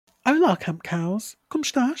Hola, Camp Cows. Como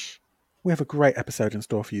estás? We have a great episode in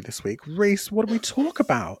store for you this week. Reese, what do we talk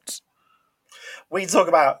about? We talk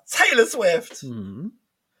about Taylor Swift, Mm-hmm.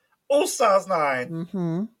 All Stars 9,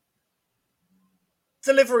 Mm-hmm.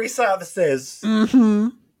 delivery services,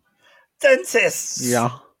 Mm-hmm. dentists,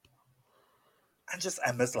 Yeah. and just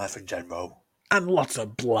Emma's life in general. And lots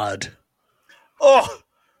of blood. Oh,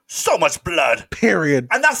 so much blood. Period.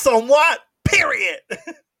 And that's on what? Period.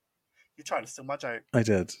 You're trying to steal my joke. I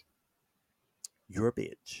did. You're a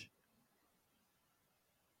bitch.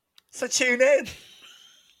 So tune in.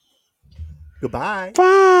 Goodbye.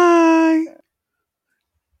 Bye.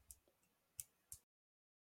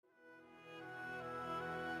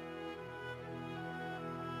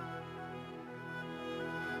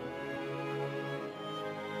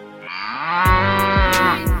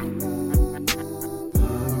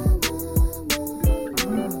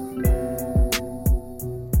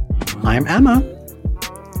 I'm Emma.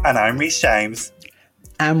 And I'm Reese James.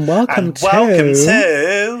 And welcome to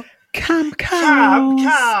Camp Cows. Camp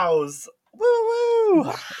Cows. Woo woo.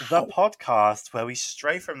 Wow. The podcast where we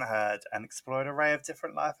stray from the herd and explore an array of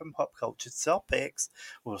different life and pop culture topics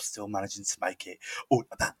while still managing to make it all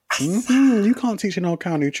about us. Mm-hmm. You can't teach an old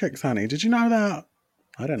cow new tricks, honey. Did you know that?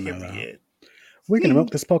 I didn't know that. We're going to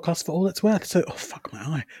milk this podcast for all it's worth. So, oh, fuck my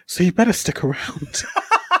eye. So you better stick around.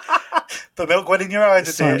 The milk went in your eye,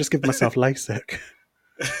 did Sorry, I'm just giving myself LASIK.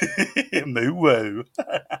 Moo woo.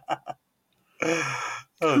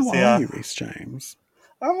 How are you, Reese James?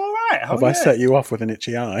 I'm all right. Have I set you off with an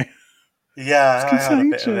itchy eye? Yeah, it's I had a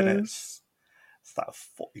bit of it. It's that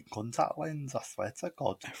fucking contact lens, I swear to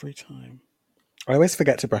God. Every time. I always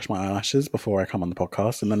forget to brush my eyelashes before I come on the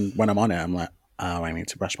podcast, and then when I'm on it, I'm like, oh, I need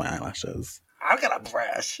to brush my eyelashes. I'm gonna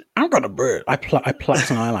brush. I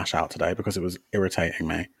plucked an eyelash out today because it was irritating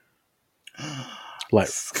me. Like,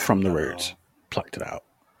 from the root. Plucked it out.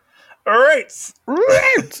 Right.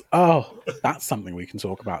 Oh, that's something we can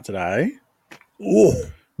talk about today. Ooh.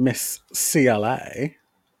 Miss CLA,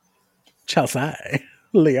 Chelsea,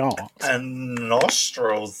 Leon. And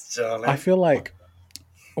nostrils, darling. I feel like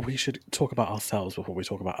we should talk about ourselves before we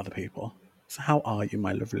talk about other people. So how are you,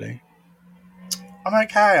 my lovely? I'm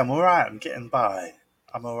okay, I'm alright, I'm getting by.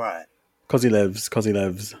 I'm alright. Cosy lives. Cosy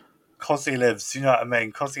lives, you know what I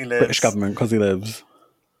mean? Cosy lives. British government, Cosy lives.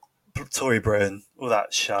 Tory Britain, all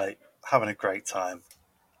that shite. Having a great time.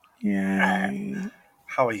 Yay.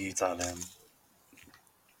 How are you, darling?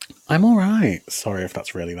 I'm alright. Sorry if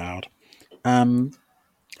that's really loud. I'm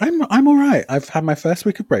alright. I've had my first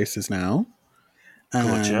week of braces now. And,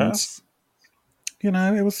 gorgeous. You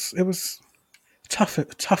know, it was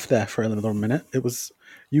tough there for a little minute. It was,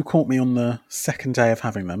 you caught me on the second day of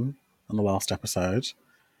having them on the last episode,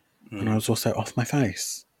 and I was also off my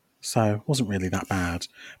face, so it wasn't really that bad.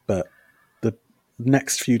 But the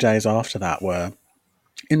next few days after that were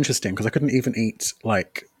interesting because I couldn't even eat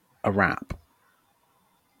like a wrap,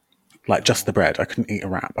 like just the bread. I couldn't eat a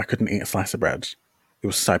wrap. I couldn't eat a slice of bread. It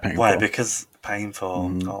was so painful. Why? Because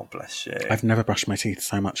painful. Oh, bless you. I've never brushed my teeth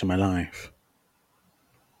so much in my life.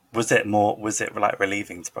 Was it like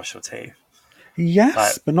relieving to brush your teeth?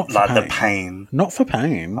 Yes, but not for like pain. the pain. Not for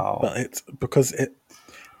pain, but it's because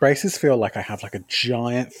braces feel like I have like a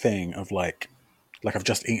giant thing of like I've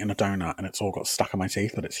just eaten a donut and it's all got stuck in my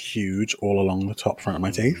teeth, but it's huge all along the top front of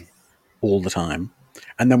my teeth all the time.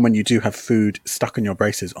 And then when you do have food stuck in your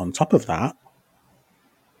braces on top of that,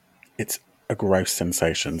 it's a gross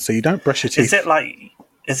sensation. So you don't brush your teeth. Is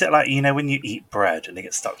it like, you know, when you eat bread and it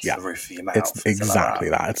gets stuck to the roof of your mouth? It's exactly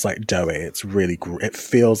that. It's like doughy. It's really, it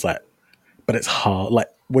feels like, but it's hard. Like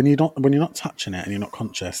when you're not touching it and you're not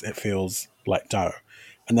conscious, it feels like dough.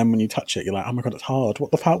 And then when you touch it, you're like, oh my God, it's hard.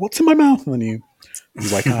 What the fuck? What's in my mouth? And then you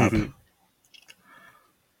wake up.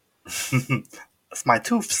 That's my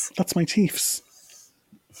teeths. That's my teeths.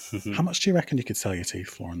 How much do you reckon you could sell your teeth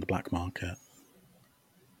for on the black market?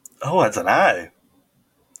 Oh, I don't know.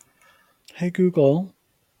 Hey, Google.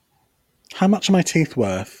 How much are my teeth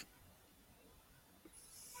worth?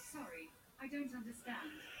 Sorry, I don't understand.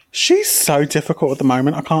 She's so difficult at the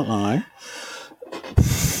moment, I can't lie.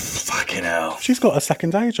 Fucking hell. She's got a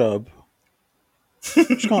second day job.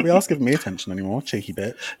 She can't be asked giving me attention anymore, cheeky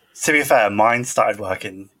bitch. To be fair, mine started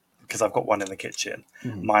working, because I've got one in the kitchen.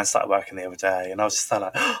 Mine started working the other day, and I was just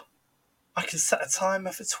like, oh, I can set a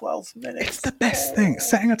timer for 12 minutes. It's the best thing.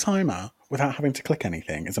 Setting a timer without having to click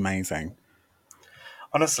anything is amazing.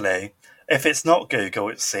 Honestly, if it's not Google,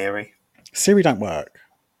 it's Siri. Siri don't work.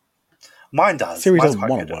 Mine does. Siri doesn't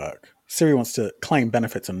want to work. Siri wants to claim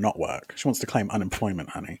benefits and not work. She wants to claim unemployment,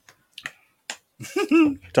 honey.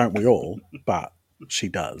 Don't we all? But she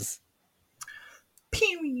does.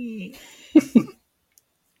 Period.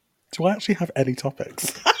 Do I actually have any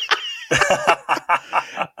topics?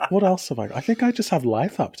 What else have I got? I think I just have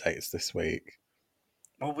life updates this week.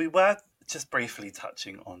 Well, we were just briefly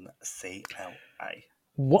touching on CLA.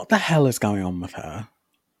 What the hell is going on with her?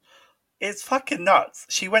 It's fucking nuts.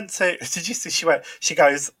 She went to. Did you see? She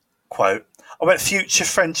goes, quote, I went Future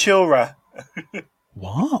Ventura.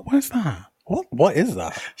 What? What is that? What is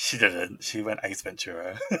that? She didn't. She went Ace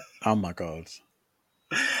Ventura. Oh my god.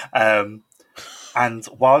 And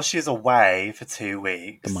while she's away for 2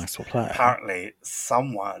 weeks, The mice will play. apparently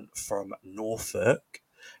someone from Norfolk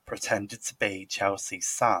pretended to be Chelsea's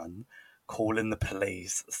son, calling the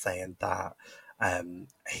police saying that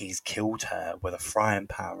he's killed her with a frying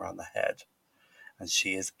pan around the head, and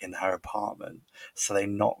she is in her apartment. So they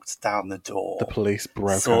knocked down the door. The police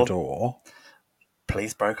broke her door.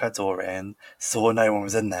 Police broke her door in, saw no one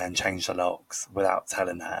was in there, and changed the locks without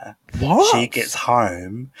telling her. What? She gets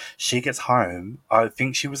home. I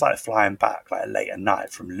think she was like flying back like late at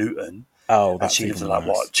night from Luton. Oh, And that's she lives even in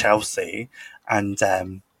worse. Chelsea. And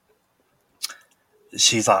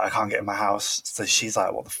she's like, I can't get in my house. So she's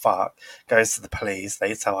like, what the fuck? Goes to the police.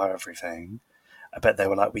 They tell her everything. I bet they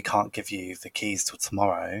were like, we can't give you the keys till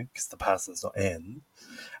tomorrow because the person's not in.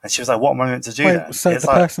 And she was like, what am I meant to do then? So It's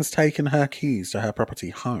the like, person's taken her keys to her property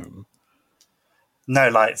home? no,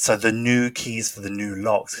 like, so the new keys for the new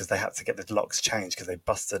locks, because they had to get the locks changed because they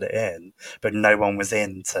busted it in, but no one was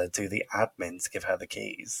in to do the admin to give her the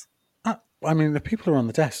keys. I mean, the people are on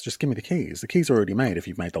the desk. Just give me the keys. The keys are already made if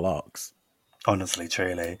you've made the locks. Honestly,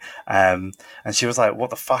 truly. And she was like, what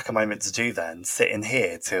the fuck am I meant to do then? Sit in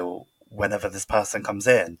here till whenever this person comes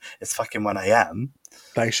in? It's fucking 1 a.m.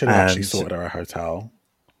 They should have actually sorted her a hotel.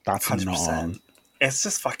 That's 100%. not on. It's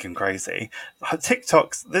just fucking crazy.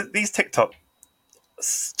 These TikTok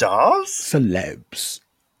stars? Celebs.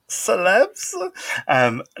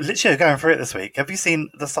 Literally going through it this week. Have you seen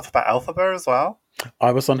the stuff about Elphaba as well?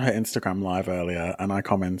 I was on her Instagram live earlier and I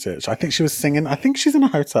commented. I think she was singing. I think she's in a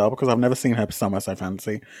hotel because I've never seen her somewhere so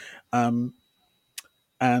fancy. And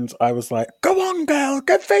I was like, go on, girl.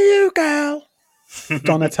 Good for you, girl.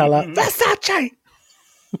 Donatella. Versace.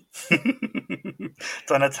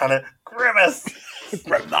 Donatella. Grimace.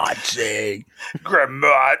 Grimace.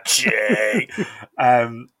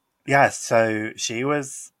 Yeah, so she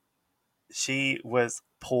was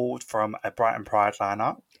pulled from a Brighton Pride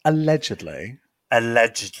lineup. Allegedly.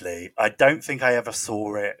 I don't think I ever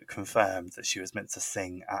saw it confirmed that she was meant to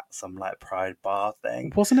sing at some like Pride bar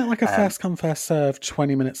thing. Wasn't it like a first come, first served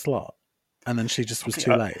 20-minute slot? And then she just was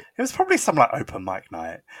too late. It was probably some like open mic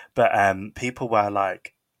night. But people were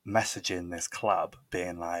like messaging this club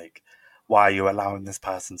being like, why are you allowing this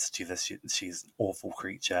person to do this? She's an awful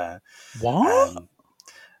creature. What?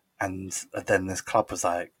 And then this club was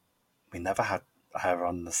like, we never had her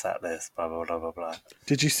on the set list, blah, blah, blah, blah, blah.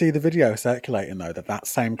 Did you see the video circulating, though, that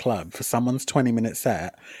same club, for someone's 20-minute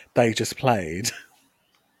set, they just played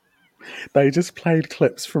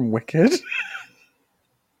clips from Wicked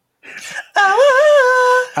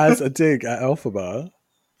as a dig at Elphaba.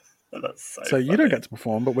 That's so funny. You don't get to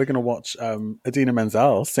perform, but we're going to watch Idina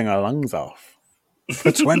Menzel sing her lungs off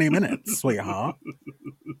for 20 minutes, sweetheart.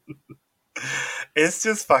 It's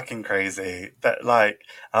just fucking crazy that like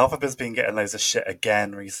Elphaba's been getting loads of shit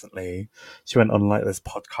again recently. She went on like this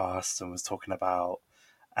podcast and was talking about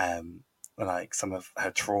like some of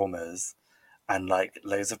her traumas, and like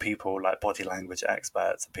loads of people like body language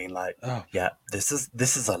experts have been like, yeah, this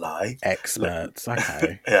is a lie. Experts,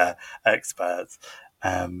 okay. Yeah, experts.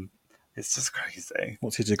 It's just crazy.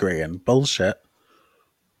 What's your degree in? Bullshit.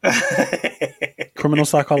 Criminal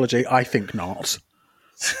psychology? I think not.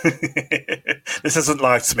 This isn't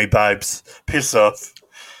life to me, babes. Piss off.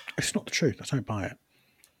 It's not the truth. I don't buy it.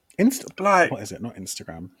 What is it? Not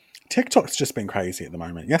Instagram. TikTok's just been crazy at the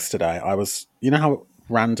moment. Yesterday, I was... You know how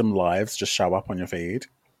random lives just show up on your feed?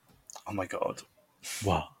 Oh my god.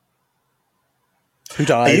 What? Who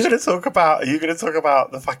died? Are you going to talk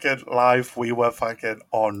about the fucking live we were fucking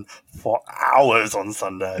on for hours on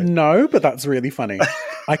Sunday? No, but that's really funny.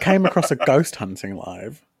 I came across a ghost hunting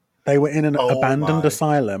live. They were in an abandoned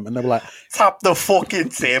asylum and they were like... Tap the fucking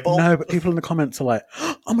table. No, but people in the comments are like,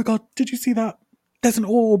 oh my god, did you see that? There's an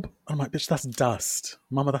orb. I'm like, bitch, that's dust.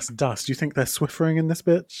 Mama, that's dust. You think they're swiffering in this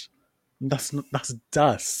bitch? That's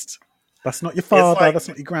dust. That's not your father. That's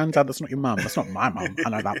not your granddad. That's not your mum. That's not my mum. I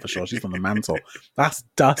know that for sure. She's on the mantle. That's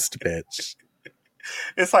dust, bitch.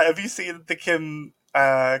 It's like, have you seen the Kim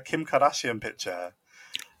Kardashian picture?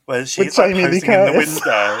 Where she's like posing in the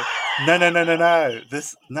window.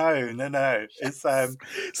 No. It's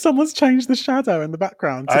someone's changed the shadow in the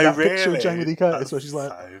background to that really? picture of Jamie Lee Curtis, That's where she's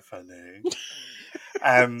like, so funny.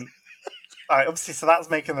 Alright, obviously, so that's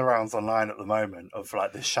making the rounds online at the moment of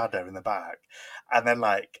like the shadow in the back, and then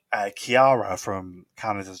like Kiara from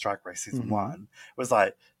Canada's Drag Race season 1 was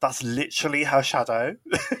like, "That's literally her shadow."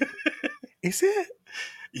 Is it?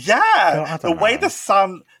 Yeah, Girl, I the don't way know. the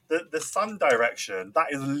sun direction, that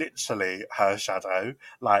is literally her shadow.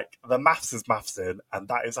 Like the maths is mathsing, and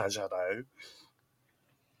that is her shadow.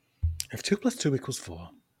 If 2 + 2 = 4,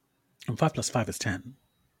 and 5 + 5 is 10,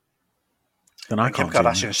 then I And Kim can't do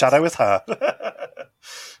Kardashian's maths. shadow is her.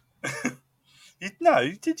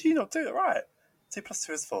 Did you not do it right? 2 +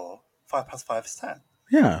 2 is 4. 5 + 5 is 10.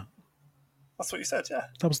 Yeah, That's what you said, yeah.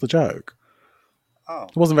 that was the joke. Oh,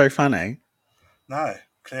 It wasn't very funny. no,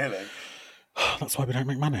 clearly. That's why we don't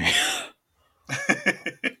make money.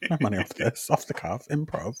 No money off this. Off the cuff.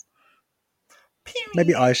 Improv.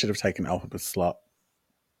 Maybe I should have taken Elphaba's slot.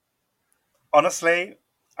 Honestly,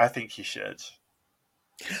 I think you should.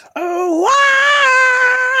 Oh,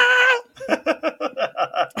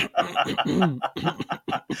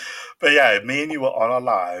 But yeah, me and you were on a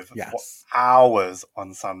live Yes. for hours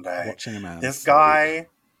on Sunday. Watching a man This sleep. guy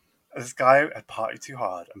had partied too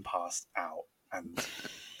hard and passed out, and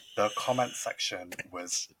the comment section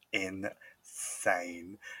was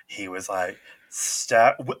insane. He was like,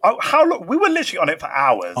 how long? We were literally on it for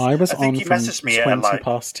hours. I was think on he from messaged me 20 at like,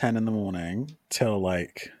 past 10 in the morning till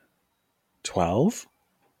like 12.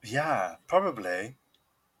 yeah, probably.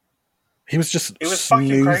 He was just It was fucking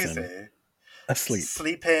snoozing, crazy. asleep.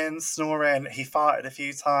 Sleeping, snoring. He farted a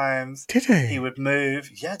few times. Did he? He would move.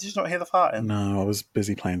 Yeah, did you not hear the farting? No, I was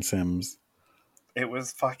busy playing Sims. It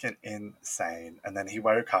was fucking insane. And then he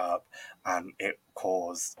woke up and it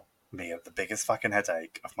caused me the biggest fucking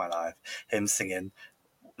headache of my life. Him singing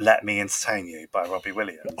Let Me Entertain You by Robbie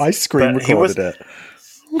Williams. I screen recorded it.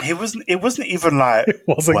 It wasn't even like It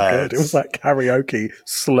wasn't words. good. It was like karaoke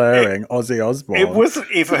slurring Ozzy Osbourne. It wasn't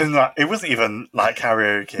even like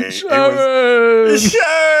karaoke. Sharon!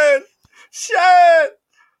 Sharon!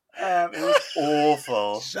 It was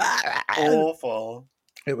awful. Awful.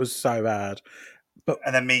 It was so bad.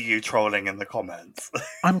 And then you trolling in the comments.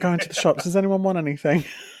 I'm going to the shops. Does anyone want anything?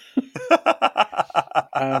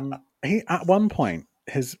 He at one point,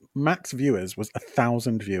 his max viewers was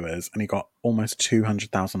 1,000 viewers, and he got almost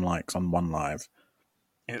 200,000 likes on one live.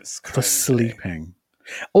 It's crazy. For sleeping.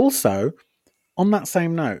 Also, on that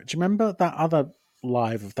same note, do you remember that other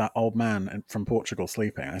live of that old man from Portugal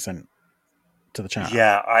sleeping I sent to the chat?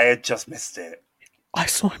 Yeah, I had just missed it. I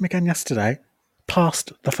saw him again yesterday.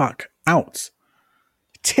 Passed the fuck out.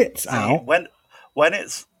 Tits out. When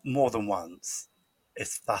it's more than once,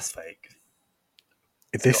 that's fake.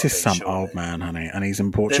 This is some old man, honey, and he's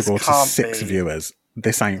in Portugal to 6 viewers.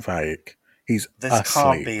 This ain't fake. He's asleep.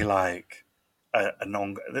 Can't be like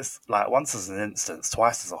once as an instance,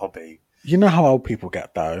 twice as a hobby. You know how old people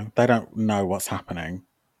get, though? They don't know what's happening.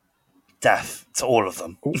 Death to all of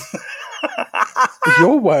them.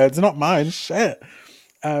 Your words, not mine. Shit.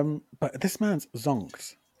 But this man's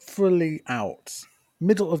zonked. Fully out.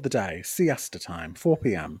 Middle of the day. Siesta time. 4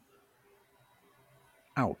 p.m.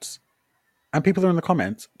 Out. And people are in the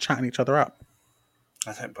comments chatting each other up.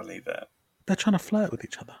 I don't believe it. They're trying to flirt with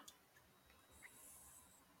each other.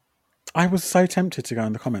 I was so tempted to go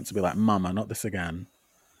in the comments and be like, Mama, not this again.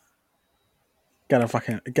 Get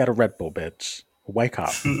a Red Bull, bitch. Wake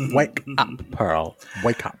up. Wake up, Pearl.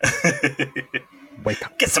 Wake up. Wake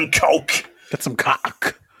up. Get some coke. Get some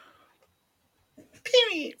cock.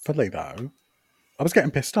 Period. Fully, though. I was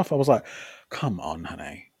getting pissed off. I was like, come on,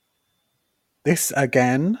 honey. This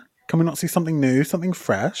again? Can we not see something new, something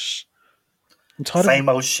fresh? I'm tired Same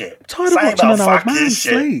old shit. I'm tired of watching an old man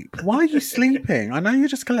sleep. Why are you sleeping? I know you're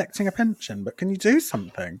just collecting a pension, but can you do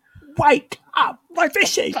something? Wake up, my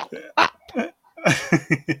fishy!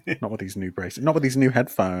 Not with these new braces. Not with these new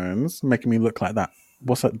headphones, making me look like that.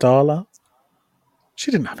 What's that, Darla? She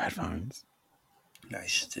didn't have headphones. No,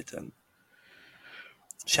 she didn't.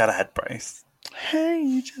 She had a head brace.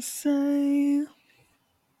 Hey, just say...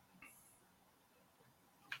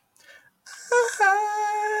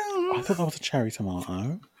 I thought that was a cherry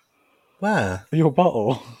tomato. Where? Your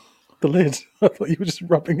bottle. The lid. I thought you were just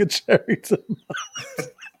rubbing a cherry tomato.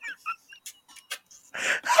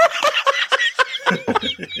 I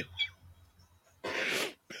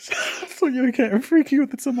thought you were getting freaky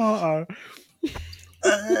with the tomato.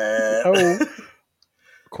 Oh.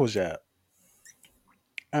 Courgette.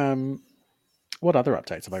 What other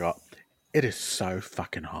updates have I got? It is so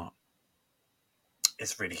fucking hot.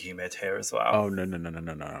 It's really humid here as well. Oh, no.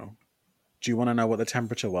 Do you want to know what the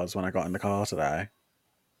temperature was when I got in the car today?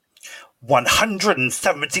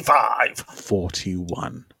 175.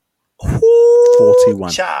 41. Ooh, 41.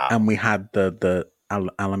 child. And we had the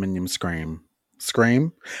aluminium screen.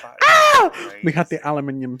 Scream? That Ah! is We had the crazy.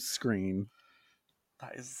 aluminium screen.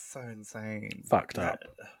 That is so insane. Fucked Yeah. up.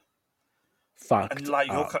 Fucked And like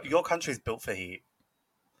up. your country's built for heat,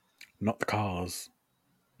 Not the cars.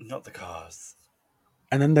 not the cars.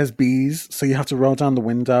 And then there's bees, so you have to roll down the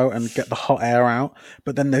window and get the hot air out.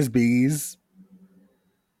 But then there's bees.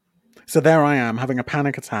 So there I am having a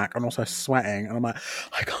panic attack and also sweating. And I'm like,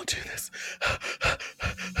 I can't do this.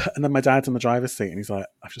 And then my dad's in the driver's seat and he's like,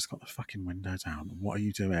 I've just got the fucking window down. What are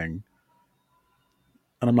you doing?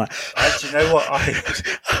 And I'm like, Do you know what I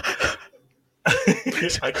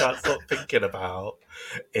can't stop thinking about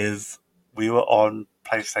is we were on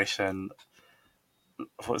PlayStation.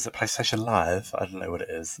 What was it? PlayStation Live? I don't know what it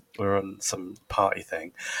is. We were on some party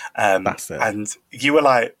thing, that's it. and you were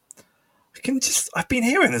like, I've been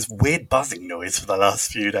hearing this weird buzzing noise for the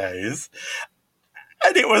last few days,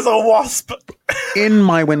 and it was a wasp In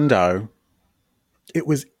my window.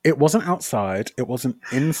 It wasn't outside, it wasn't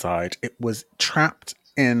inside, it was trapped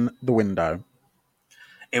in the window.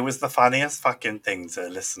 It was the funniest fucking thing to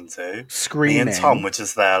listen to. Screaming. Me and Tom were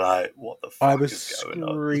just there like, what the fuck I was is going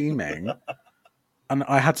on? screaming. And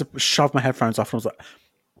I had to shove my headphones off and I was like,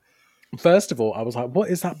 first of all, I was like, what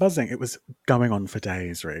is that buzzing? It was going on for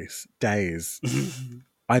days, Reese. Days.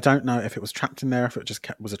 I don't know if it was trapped in there, if it just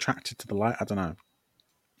was attracted to the light. I don't know.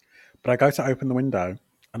 But I go to open the window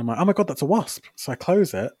and I'm like, oh my God, that's a wasp. So I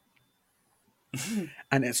close it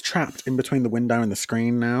and it's trapped in between the window and the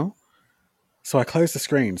screen now. So I close the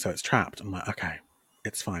screen so it's trapped. I'm like, okay,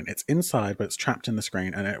 it's fine. It's inside, but it's trapped in the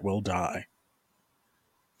screen and it will die.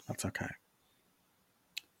 That's okay.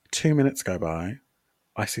 2 minutes go by.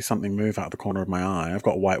 I see something move out of the corner of my eye. I've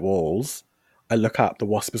got white walls. I look up. The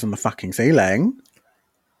wasp is on the fucking ceiling.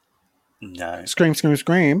 No. Scream, scream,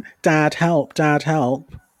 scream. Dad, help. Dad,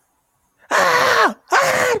 help. Ah!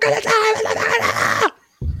 Ah, I'm gonna die.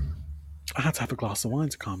 I had to have a glass of wine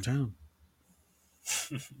to calm down.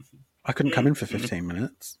 I couldn't come in for 15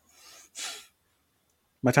 minutes.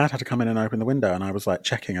 My dad had to come in and open the window, and I was like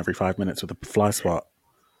checking every 5 minutes with a fly swat.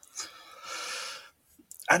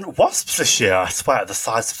 And wasps this year, I swear, are the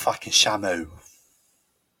size of fucking Shamu.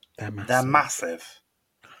 They're massive. They're massive.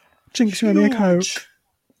 Jinx, you owe me a Coke.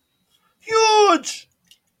 Huge!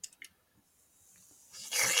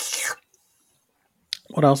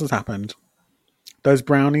 What else has happened? Those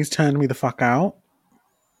brownies turned me the fuck out.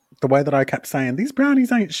 The way that I kept saying, these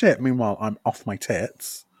brownies ain't shit. Meanwhile, I'm off my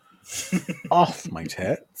tits. Off my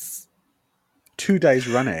tits. 2 days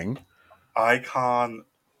running. I can't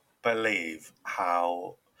believe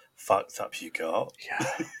how fucked up you got.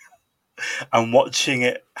 Yeah. And watching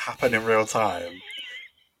it happen in real time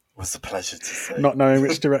was a pleasure to see. Not knowing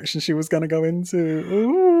which direction she was going to go into.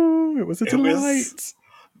 Ooh, it was a delight.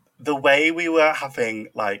 The way we were having,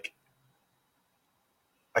 like,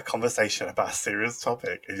 a conversation about a serious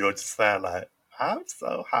topic, and you're just there like, I'm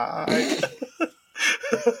so high.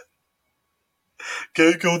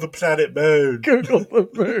 Google the planet moon. Google the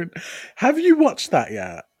moon. Have you watched that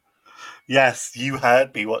yet? Yes, you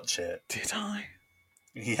heard me watch it. Did I?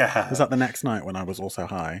 Yeah. Was that the next night when I was also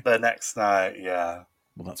high? The next night, yeah.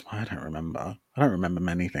 Well, that's why I don't remember. I don't remember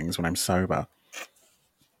many things when I'm sober.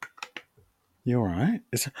 You all right?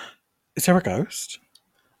 Is there a ghost?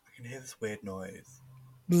 I can hear this weird noise.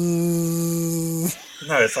 Bzzz.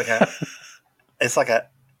 No, it's like a... It's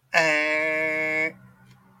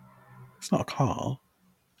not a car.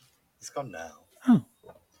 It's gone now. Oh.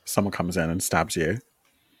 Someone comes in and stabs you.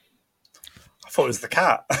 I thought it was the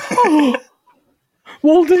cat.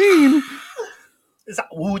 Waldine! Is that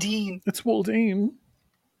Woodine? It's Waldine.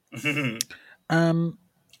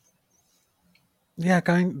 Yeah,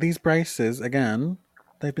 going these braces again.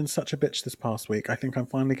 They've been such a bitch this past week. I think I'm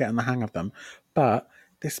finally getting the hang of them. But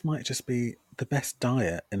this might just be the best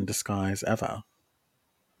diet in disguise ever.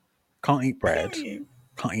 Can't eat bread.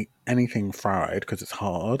 Can't eat anything fried because it's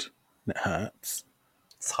hard and it hurts.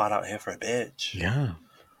 It's hard out here for a bitch. Yeah.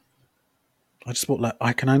 I just bought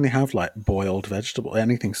I can only have boiled vegetable,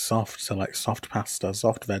 anything soft. So soft pasta,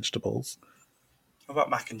 soft vegetables. What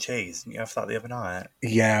about mac and cheese? Didn't you have that the other night?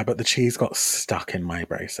 Yeah, but the cheese got stuck in my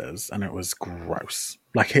braces and it was gross.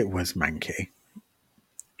 It was manky.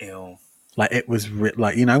 Ew. It was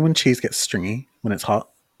when cheese gets stringy when it's hot.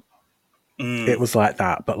 It was like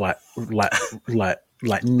that, but like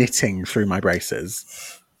knitting through my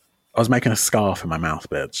braces. I was making a scarf in my mouth,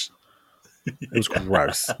 bitch. It was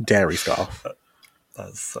gross. Dairy scarf.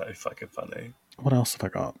 That's so fucking funny. What else have I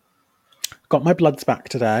got? Got my bloods back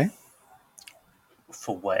today.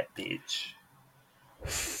 For what, bitch?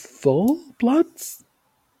 Full bloods?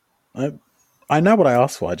 I know what I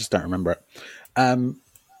asked for, I just don't remember it.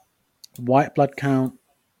 white blood count,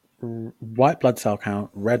 white blood cell count,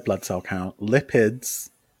 red blood cell count, lipids,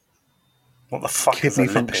 What the fuck is a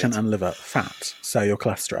kidney function lipid? and liver, fat, so your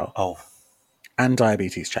cholesterol, Oh, and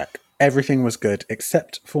diabetes check. Everything was good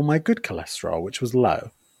except for my good cholesterol, which was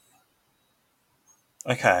low.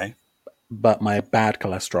 okay. But my bad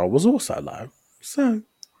cholesterol was also low. So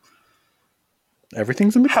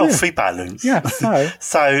everything's in the clear. Healthy balance. Yeah, so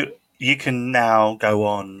So you can now go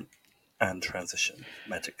on and transition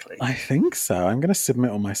medically. I think so. I'm going to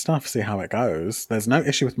submit all my stuff, see how it goes. There's no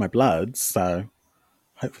issue with my bloods, so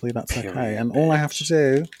hopefully that's okay. Period, And all I have to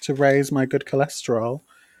do to raise my good cholesterol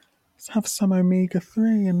is have some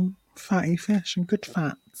omega-3 and fatty fish and good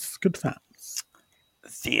fats. Good fats.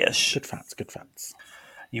 Fish. Good fats, good fats.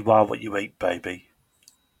 You are what you eat, baby.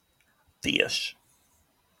 Fish.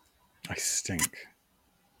 I stink.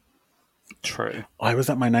 True. I was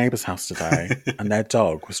at my neighbour's house today and their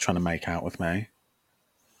dog was trying to make out with me.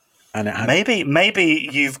 And it had Maybe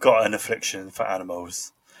you've got an affliction for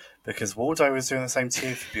animals, because Waldo was doing the same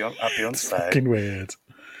to you at It's Beyonce. fucking weird.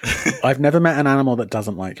 I've never met an animal that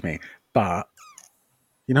doesn't like me, but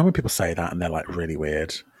you know when people say that and they're like really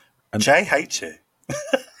weird. And Jay hates you.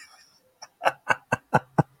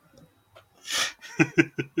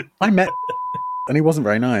 I met and he wasn't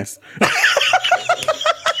very nice.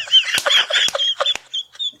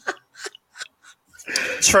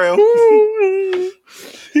 True.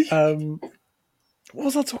 What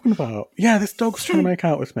was I talking about? Yeah, this dog was trying to make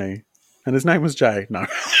out with me, and his name was Jay. No.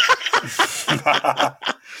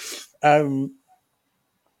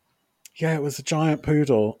 Yeah, it was a giant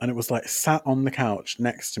poodle, and it was like sat on the couch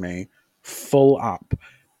next to me, full up,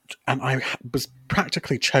 and I was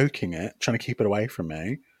practically choking it, trying to keep it away from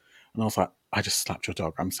me. And I was like, I just slapped your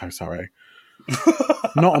dog. I'm so sorry.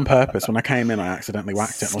 Not on purpose. When I came in, I accidentally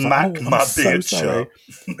whacked it. And I was Smack like, oh, my I'm so bitch sorry. up.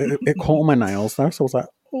 It caught on my nails, though, so I was like,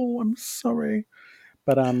 oh, I'm sorry.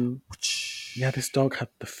 But yeah, this dog had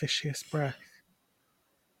the fishiest breath.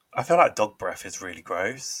 I feel like dog breath is really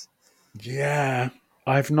gross. Yeah.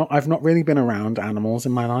 I've not really been around animals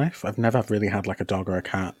in my life. I've never really had like a dog or a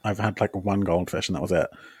cat. I've had like one goldfish and that was it.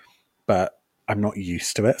 But I'm not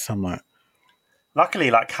used to it, so I'm like,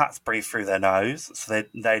 Luckily, like cats breathe through their nose, so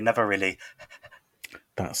they never really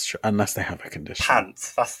that's true. Unless they have a condition.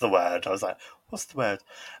 pant. That's the word. I was like, what's the word?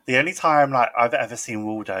 The only time like I've ever seen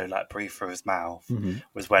Waldo like breathe through his mouth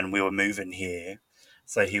was when we were moving here.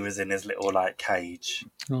 So he was in his little like cage.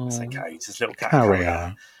 I say cage, his little cat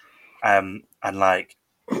carrier. And like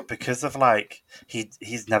because of like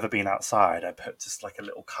he's never been outside, I put just like a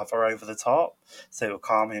little cover over the top, so it will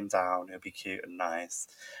calm him down. It'll be cute and nice.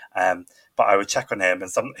 But I would check on him,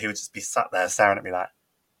 and he would just be sat there staring at me like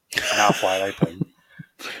mouth wide open.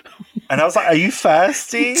 And I was like, "Are you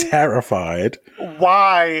thirsty?" Terrified.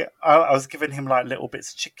 Why? I was giving him like little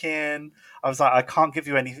bits of chicken. I was like, "I can't give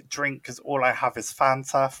you any drink because all I have is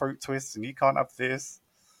Fanta fruit twist, and you can't have this."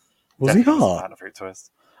 Was he Definitely hot? Fanta fruit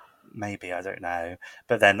twist. Maybe, I don't know.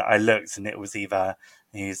 But then I looked and it was either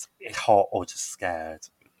he's hot or just scared.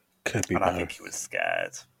 Could be And both. I think he was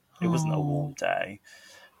scared. It wasn't a warm day.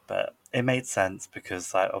 But it made sense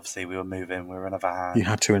because like obviously we were moving, we were in a van. You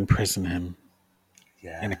had to imprison him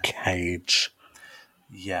Yeah. in a cage.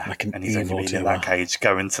 Yeah. Like an and he's only evil been in that doer. cage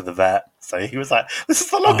going to the vet. So he was like, this is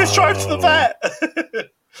the longest drive to the vet.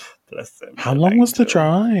 Bless him. How long was the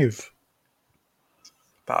drive?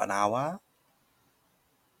 About an hour.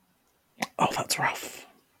 Oh, that's rough.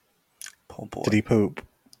 Poor boy. Did he poop?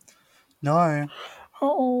 No.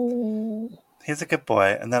 Oh. He's a good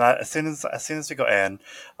boy. And then as soon as we got in,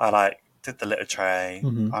 I like did the litter tray.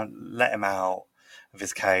 I let him out of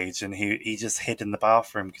his cage, and he just hid in the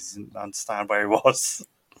bathroom because he didn't understand where he was.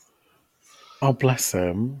 Oh, bless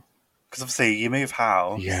him. Because obviously you move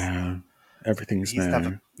house. Yeah. Everything's He's new.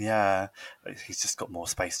 never. Yeah, he's just got more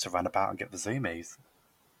space to run about and get the zoomies.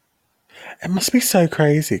 It must be so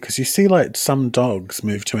crazy because you see like some dogs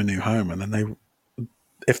move to a new home and then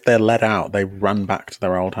if they're let out, they run back to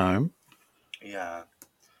their old home. Yeah.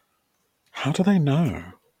 How do they know?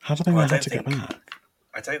 How do they know how to get back?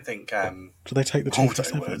 I don't think. Do they take the Waldo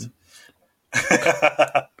 247?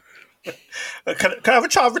 Can I have a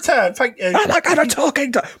child return? Thank you. Oh my God, I'm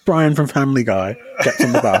talking to Brian from Family Guy. Gets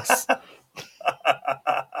on the bus.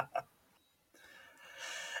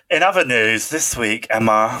 In other news, this week,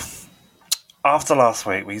 Emma, after last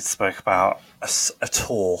week, we spoke about a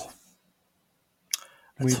tour.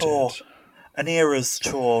 We tour. did. An Eras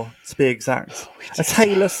tour, to be exact. A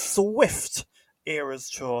Taylor Swift Eras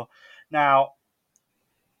tour. Now,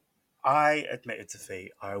 I admitted to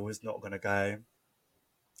Fee I was not going to go.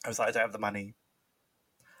 I was like, I don't have the money.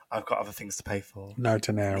 I've got other things to pay for. No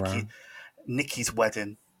dinero. Nikki's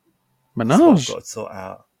wedding. That's what I've Minaj. got to sort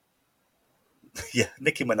out. Yeah,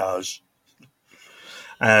 Nicki Minaj.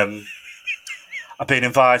 I've been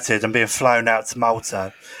invited. I'm being flown out to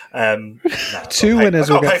Malta. No, Two winners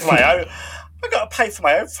will get I got to pay for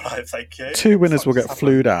my own flight. Thank you. two winners It's will not get just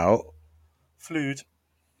flued out. Flued.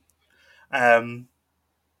 So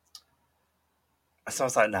I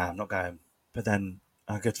was like, nah, I'm not going. But then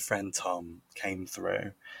our good friend Tom came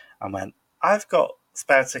through and went, I've got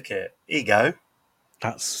spare ticket. Here you go.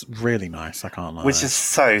 That's really nice. I can't lie. Which is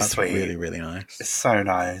so That's sweet. really, really nice. It's so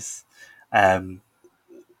nice.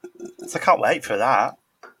 So I can't wait for that.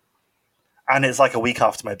 And it's like a week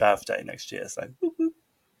after my birthday next year. So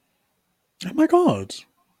Oh my God.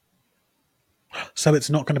 So it's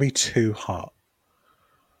not going to be too hot.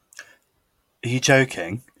 are you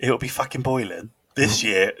joking? It'll be fucking boiling. This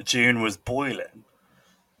year, June was boiling.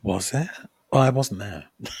 Was it? Well, I wasn't there.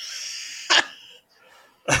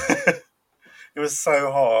 It was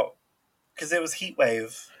so hot. Because it was heat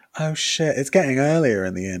wave. Oh shit. It's getting earlier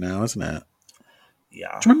in the year now, isn't it?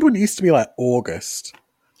 Yeah. Do you remember when it used to be like August?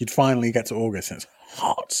 You'd finally get to August and it's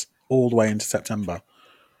hot all the way into September.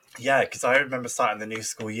 Yeah, because I remember starting the new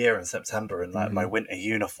school year in September in like my winter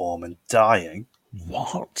uniform and dying.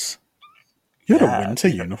 What? You had a winter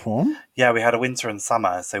uniform? Yeah, we had a winter and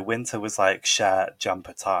summer. So winter was like shirt,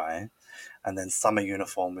 jumper, tie. And then summer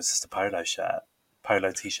uniform was just a polo t-shirt.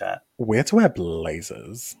 We had to wear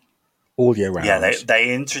blazers all year round. Yeah,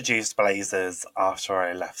 they introduced blazers after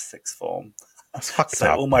I left sixth form. That's fucked So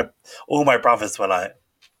up. all my brothers were like,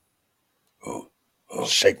 ooh,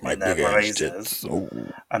 shake my in their big ass blazers. tits. Oh.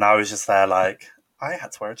 And I was just there like, I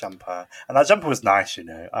had to wear a jumper. And that jumper was nice, you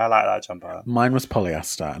know. I like that jumper. Mine was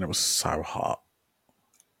polyester and it was so hot.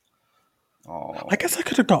 Oh, I guess I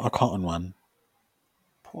could have got a cotton one.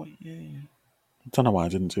 poor you. I don't know why I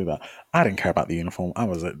didn't do that. I didn't care about the uniform. I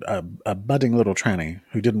was a budding little tranny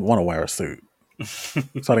who didn't want to wear a suit. So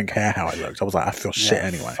I didn't care how I looked. I was like, I feel shit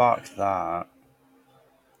anyway. Fuck that.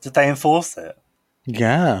 Did they enforce it?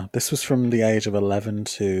 Yeah, this was from the age of 11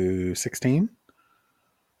 to 16.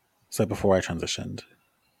 So before I transitioned.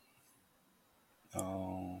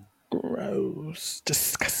 Oh. Gross.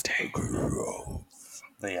 Disgusting. Gross.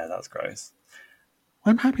 Yeah, that's gross.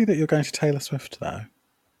 I'm happy that you're going to Taylor Swift, though.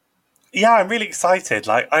 Yeah, I'm really excited.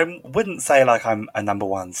 Like, I wouldn't say like I'm a number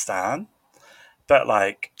one stan, but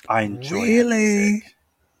like I enjoy her music.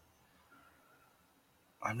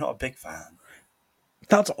 I'm not a big fan.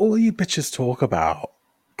 That's all you bitches talk about.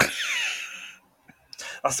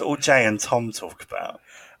 That's all Jay and Tom talk about.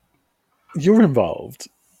 You're involved.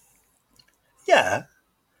 Yeah,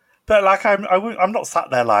 but like I'm not sat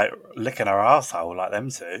there like licking her arsehole like them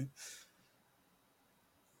two.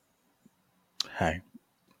 Hey,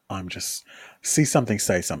 I'm just see something,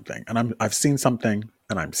 say something, and I've seen something,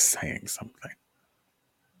 and I'm saying something.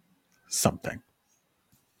 Something.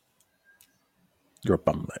 You're a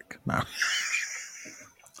bumlick. No.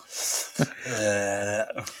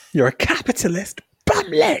 You're a capitalist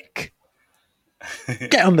bumlick.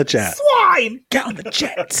 Get on the jet. Swine! Get on the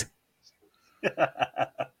jet. No,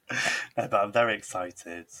 but I'm very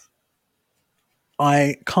excited.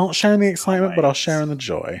 I can't share in the excitement, but I'll wait. share in the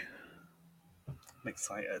joy. I'm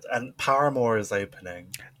excited. And Paramore is opening.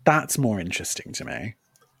 That's more interesting to me.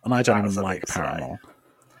 And I don't That's even a like big slay. Paramore.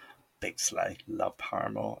 Big slay. Love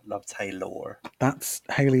Paramore. Love Taylor. That's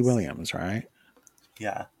Hayley Williams, right?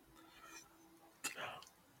 Yeah.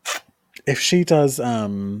 If she does, oh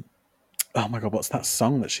my God, what's that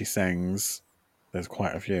song that she sings? There's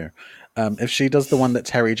quite a few. If she does the one that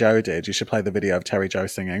Terry Joe did, you should play the video of Terry Joe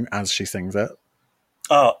singing as she sings it.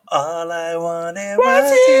 Oh, all I wanted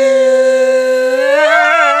was you.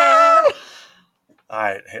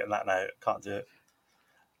 Alright, hitting that note. Can't do it.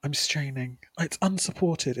 I'm straining. It's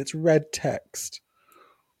unsupported. It's red text.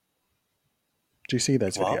 Do you see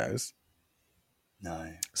those What? videos?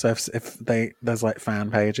 No. So if there's like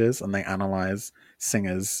fan pages and they analyze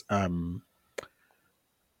singers Oh,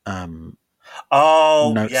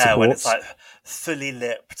 note yeah, when it's supports. like fully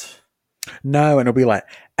lipped. No, and it'll be like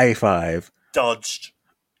A5. Dodged.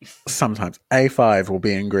 Sometimes A5 will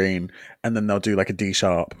be in green, and then they'll do like a D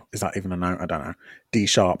sharp. Is that even a note? I don't know. D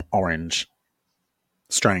sharp orange,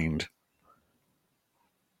 strained.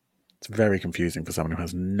 It's very confusing for someone who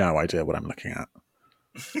has no idea what I'm looking at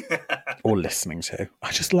or listening to.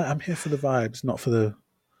 I'm here for the vibes, not for the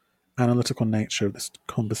analytical nature of this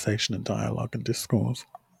conversation and dialogue and discourse.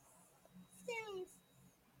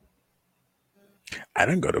 I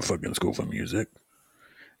didn't go to fucking school for music.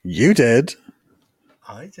 You did.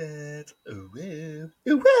 I did. Ooh,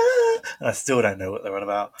 ooh. I still don't know what they're on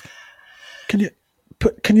about. Can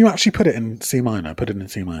you actually put it in C minor? Put it in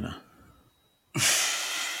C minor.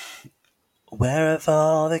 Where have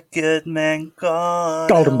all the good men gone?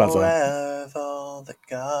 Golden Oh, buzzer. where have all the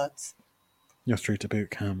gods? You're through to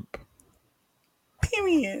boot camp.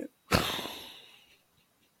 Period.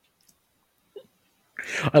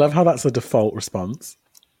 I love how that's a default response.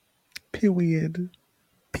 Period.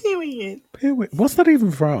 Period. Period. What's that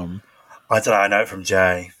even from? I don't know. I know it from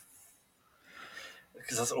Jay.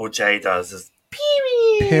 Because that's all Jay does is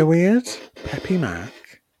period. Period. Peppy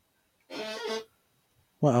Mac.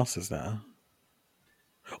 What else is there?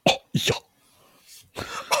 Oh, yeah.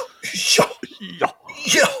 Yeah. Yeah.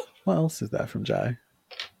 Yeah. What else is there from Jay?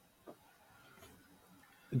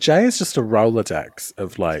 Jay is just a Rolodex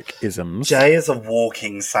of like isms. Jay is a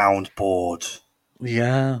walking soundboard.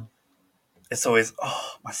 Yeah. It's always,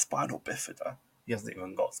 oh, my spinal bifida. He hasn't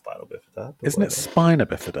even got spinal bifida. Isn't it spina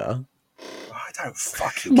bifida? I don't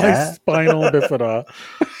fucking My care. spinal bifida.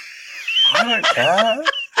 I don't care.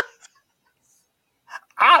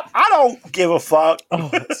 I don't give a fuck. Oh,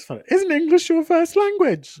 that's funny. Isn't English your first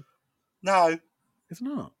language? No. It's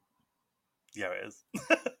not. Yeah, it is.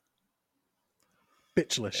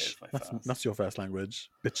 Bitchlish. It is my That's your first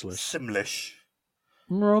language. Bitchlish. Simlish.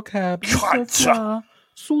 Mrokab. Gotcha.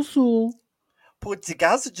 Sul. Put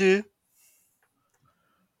together.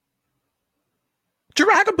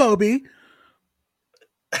 Giragabobi.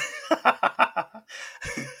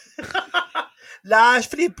 Lash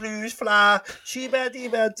for the blues fly. Shiba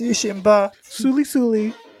diba do shimba.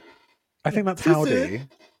 Suli. I think that's howdy.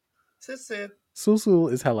 Sit. Sul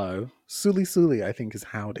is hello. Suli, I think, is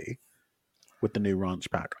howdy. With the new ranch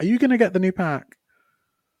pack. Are you going to get the new pack?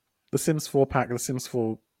 The Sims 4 pack, the Sims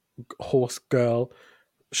 4 horse girl,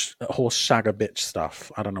 horse shagger bitch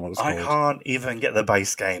stuff. I don't know what it's I called. can't even get the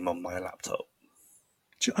base game on my laptop.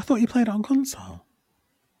 I thought you played it on console.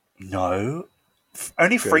 No.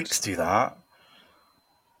 Only Good. freaks do that.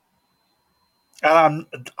 And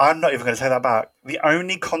I'm not even going to take that back. The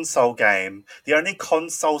only console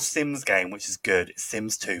Sims game which is good is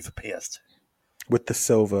Sims 2 for PS2. With the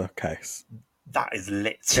silver case. That is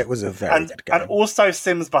lit. It was a very good game. And also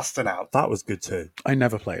Sims Busting Out. That was good too. I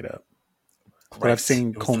never played it. Great. But I've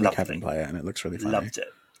seen It was Call Me lovely. Kevin play it and it looks really funny.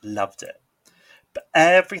 Loved it. But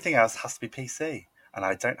everything else has to be PC. And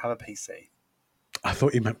I don't have a PC. I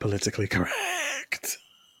thought you meant politically correct.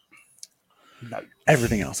 No.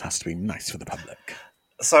 Everything else has to be nice for the public.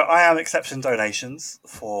 So I am accepting donations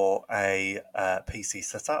for a PC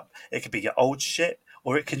setup. It could be your old shit,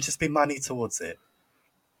 or it can just be money towards it.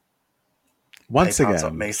 Once again.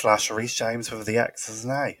 PayPal.me/Reece James with the X as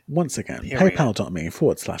an A. Once again. Period.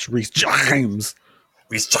 PayPal.me/Reece James.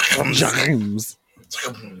 Reece James.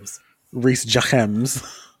 Reece James.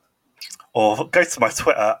 Or go to my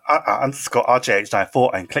Twitter,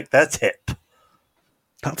 @_RJH94 and click their tip.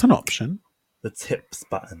 That's an option. The tips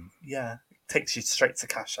button. Yeah. It takes you straight to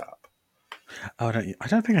Cash App. Oh, I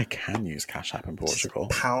don't think I can use Cash App in Portugal.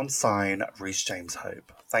 # Reece James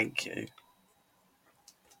Hope. Thank you.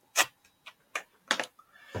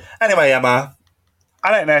 Anyway, Emma,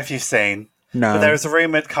 I don't know if you've seen, No. but there is a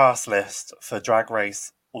rumoured cast list for Drag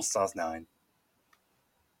Race All Stars 9.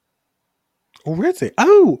 Already?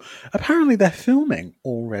 Oh, apparently they're filming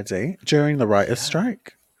already during the writer's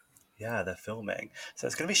strike. Yeah, they're filming. So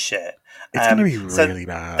it's going to be shit. It's going to be really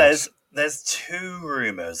bad. There's 2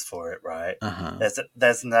 rumours for it, right? Uh-huh.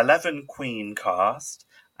 There's an 11 queen cast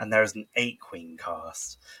and there's an 8 queen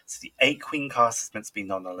cast. So the 8 queen cast is meant to be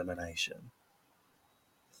non-elimination.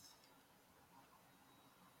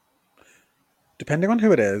 Depending on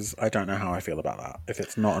who it is, I don't know how I feel about that. If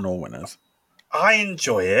it's not an all winners. I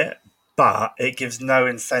enjoy it, but it gives no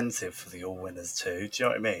incentive for the all winners too. Do you know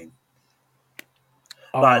what I mean?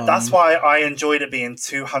 Like, that's why I enjoyed it being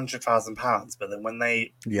 £200,000. But then when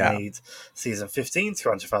they made season 15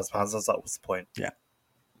 £200,000, I was like, what's the point? Yeah.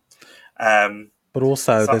 But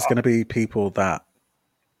also, there's going to be people that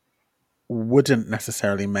wouldn't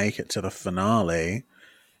necessarily make it to the finale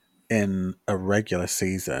in a regular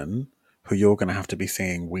season who you're going to have to be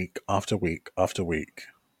seeing week after week after week.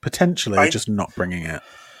 Potentially just not bringing it.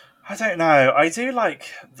 I don't know. I do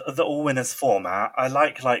like the all winners format. I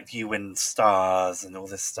like you win stars and all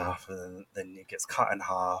this stuff, and then it gets cut in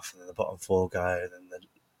half, and then the bottom 4 go, and then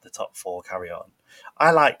the top 4 carry on.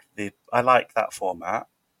 I like that format.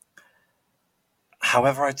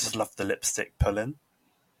 However, I just love the lipstick pulling.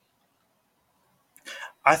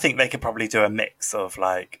 I think they could probably do a mix of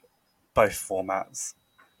like both formats.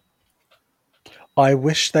 I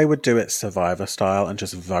wish they would do it Survivor style and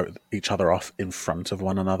just vote each other off in front of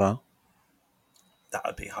one another. That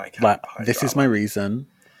would be high. This drama. is my reason.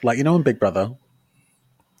 Like, you know, in Big Brother.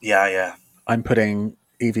 Yeah. I'm putting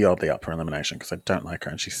Evie Oddly up for elimination because I don't like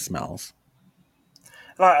her and she smells.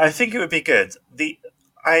 Like, I think it would be good. The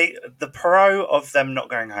pro of them not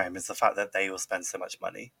going home is the fact that they will spend so much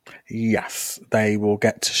money. Yes, they will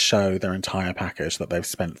get to show their entire package that they've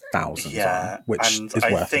spent thousands on, Yeah, which and is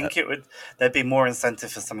I worth think it. there'd be more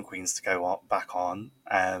incentive for some queens to go back on.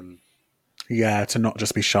 Yeah, to not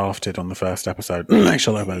just be shafted on the first episode.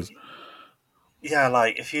 Rachel Lopez. Yeah,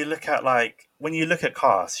 like if you look at like when you look at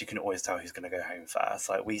cast, you can always tell who's going to go home first.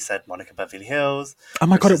 Like we said, Monica Beverly Hills, Oh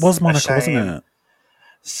my which god, it is was a Monica, wasn't shame. it?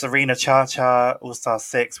 Serena Chacha, All Star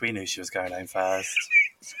 6, we knew she was going home first.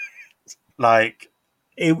 Like,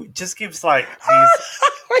 it just gives like I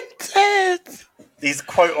did. these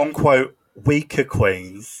quote unquote weaker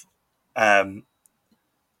queens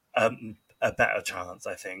a better chance,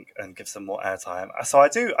 I think, and gives them more airtime. So I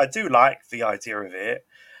do like the idea of it.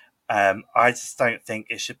 I just don't think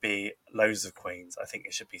it should be loads of queens. I think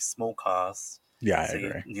it should be small casts. Yeah, I So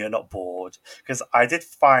agree. you're not bored. Because I did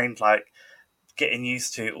find like getting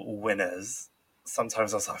used to winners.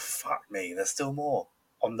 Sometimes I was like, fuck me, there's still more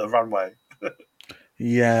on the runway.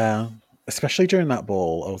 Yeah, especially during that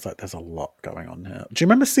ball, I was like, "There's a lot going on here." Do you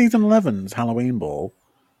remember season 11's Halloween ball?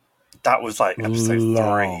 That was like episode 3.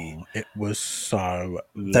 Long. It was so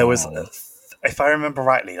There was, long. if I remember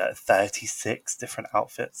rightly, like 36 different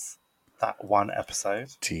outfits that one episode.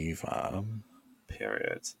 Diva.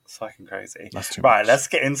 Period. It's fucking crazy. That's too Right, much. let's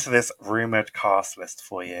get into this rumored cast list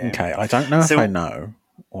for you. Okay, I don't know if I know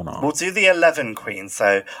or not. We'll do the 11 queens.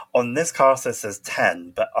 So on this cast list says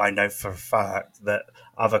 10, but I know for a fact that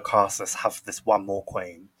other cast lists have this one more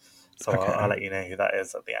queen. So Okay. I'll let you know who that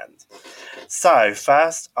is at the end. So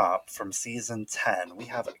first up from season 10, we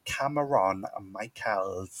have Cameron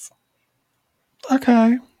Michaels.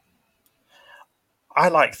 Okay. I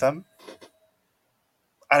like them.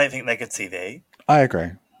 I don't think they're good TV, I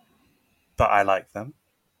agree. but I like them.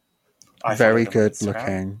 I Very follow them on good Instagram.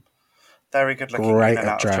 looking. Very good looking, Great in and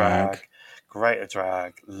at out of drag. Great at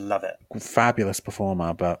drag. Love it. Fabulous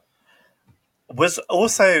performer, but Was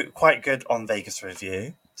also quite good on Vegas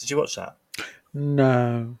Review. Did you watch that?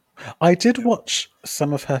 no. I did watch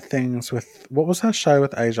some of her things with, what was her show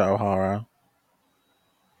with Asia O'Hara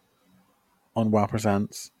on Wow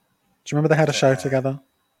Presents? Do you remember they had a show together?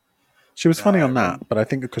 She was funny on that, but I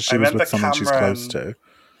think because she was with someone she's close to.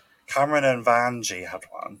 Cameron and Vanjie had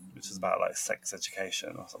one, which is about like sex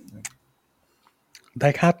education or something.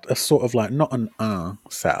 They had a sort of like, not an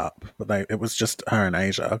setup, but it was just her and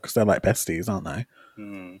Asia, because they're like besties, aren't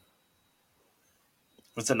they?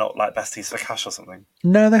 Was it not like Besties for Cash or something?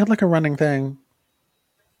 No, they had like a running thing.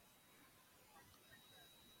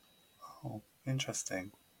 Oh,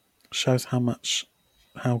 interesting. Shows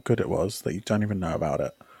how good it was that you don't even know about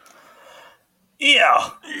it. Yeah.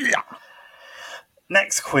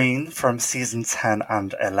 Next queen from season 10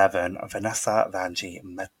 and 11, Vanessa Vanjie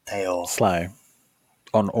Mateo. Slay.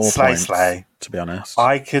 On all points, to be honest.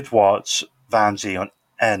 I could watch Vanjie on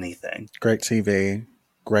anything. Great TV,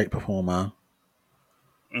 great performer.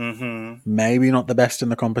 Mm-hmm. Maybe not the best in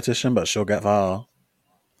the competition, but she'll get far.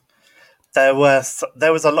 There was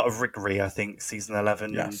a lot of riggery, I think, season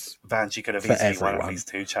 11. Yes. Vanjie could have For easily won everyone. at least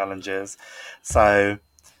 2 challenges. So,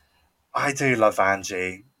 I do love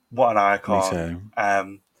Vanjie. What an icon. Me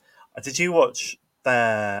too. Did you watch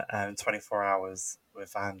their 24 Hours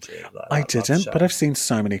with Vanjie? I didn't, but I've seen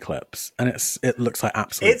so many clips, and it looks like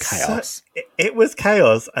absolute chaos. It was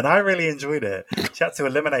chaos, and I really enjoyed it. She had to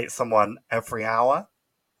eliminate someone every hour.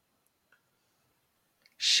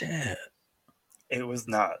 Shit. It was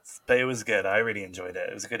nuts, but it was good. I really enjoyed it.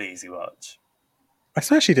 It was a good, easy watch. I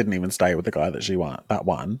swear she didn't even stay with the guy that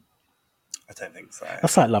won. I don't think so.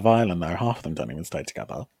 That's like Love Island, though. Half of them don't even stay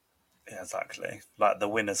together. Yeah, exactly. Like the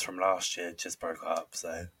winners from last year just broke up,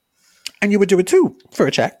 so. And you would do it too, for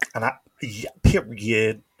a check. And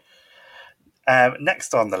period.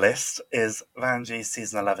 Next on the list is Vanjie's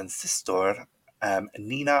season 11 sister,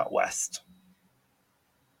 Nina West.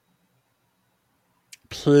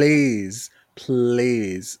 Please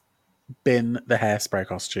bin the hairspray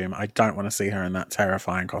costume. I don't want to see her in that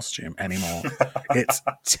terrifying costume anymore. It's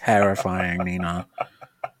terrifying, Nina.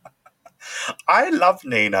 I love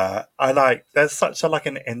Nina. There's such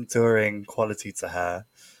an enduring quality to her.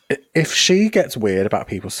 If she gets weird about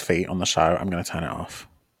people's feet on the show, I'm going to turn it off.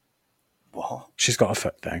 What? She's got a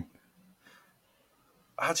foot thing.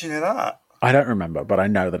 How do you know that? I don't remember, but I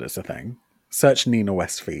know that it's a thing. Search Nina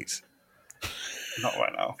West feet. Not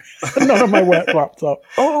right now. Not on my work laptop.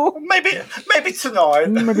 Oh, maybe tonight.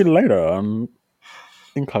 Maybe later on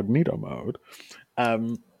incognito mode.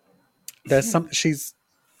 There's some. She's.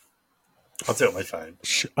 I'll do it on my phone.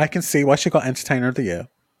 I can see why she got Entertainer of the Year.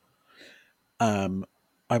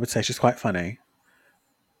 I would say she's quite funny,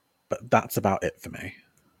 but that's about it for me.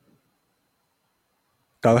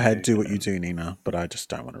 Go I'm ahead, do what you Googling. do, Nina, but I just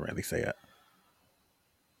don't want to really see it.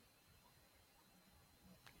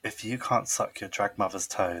 If you can't suck your drag mother's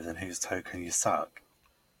toe, then whose toe can you suck?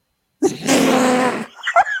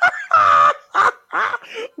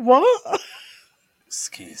 What?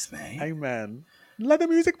 Excuse me. Amen. Let the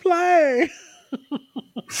music play.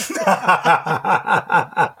 If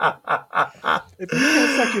you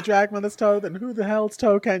can't suck your drag mother's toe, then who the hell's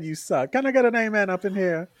toe can you suck? Can I get an amen up in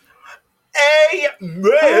here? Amen.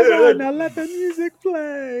 All right, now let the music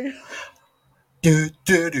play. Do,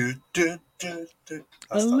 do, do, do, do, do.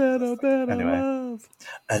 A little bit of Anyway. love.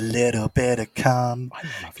 A little bit of calm I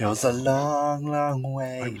love that goes a song. long, long I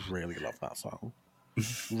way. really love that song.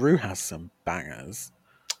 Rue has some bangers.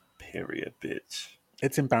 Period, bitch.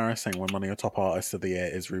 It's embarrassing when one of your top artists of the year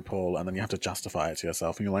is RuPaul, and then you have to justify it to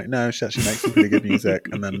yourself, and you're like, no, she actually makes some pretty good music,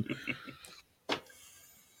 and then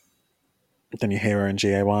you hear her in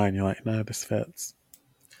GAY, and you're like, no, this fits.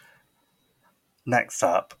 Next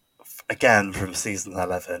up, again from season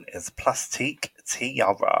 11, is Plastique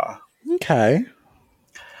Tiara. Okay.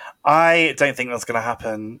 I don't think that's going to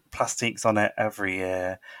happen. Plastique's on it every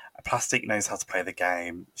year. Plastique knows how to play the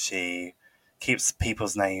game. She keeps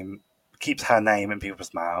her name in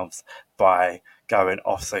people's mouths by going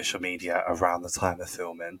off social media around the time of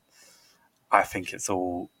filming. I think it's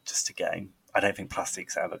all just a game. I don't think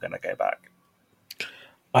Plastique's ever going to go back.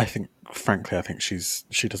 Frankly, I think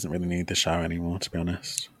she doesn't really need the show anymore, to be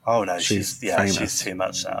honest. Oh no, she's famous. She's too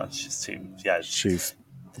much now. She's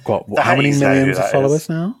got The how many Haties know who millions of that followers is.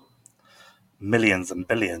 now? Millions and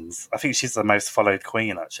billions. I think she's the most followed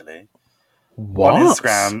queen, actually. What? On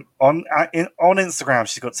Instagram, on Instagram,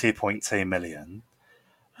 she's got 2.2 million.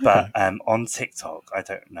 But Okay. on TikTok, I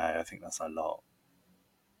don't know. I think that's a lot.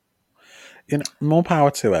 More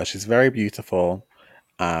power to her. She's very beautiful.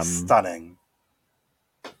 Stunning.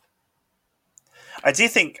 I do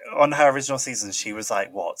think on her original season, she was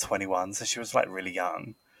like, 21? So she was like really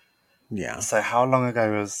young. Yeah. So how long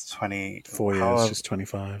ago was 20? 4 years. She's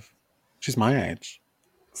 25. She's my age.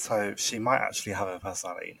 So she might actually have a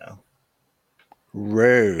personality now.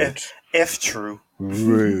 Rude. If true.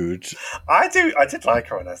 Rude. I did like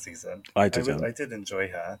her on that season. I didn't. I did enjoy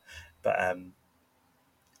her, but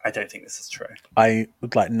I don't think this is true. I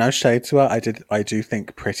would like no shade to her. I do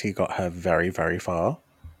think Pretty got her very, very far.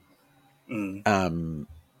 I'm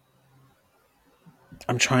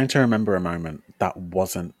trying to remember a moment that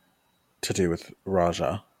wasn't to do with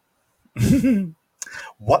Raja.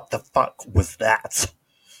 What the fuck was that?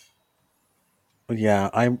 Yeah,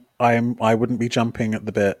 I wouldn't be jumping at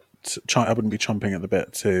the bit. I wouldn't be chomping at the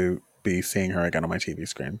bit to be seeing her again on my TV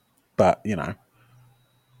screen. But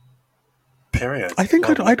Period. I think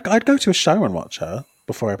I'd go to a show and watch her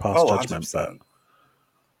before I pass judgment, 100%. but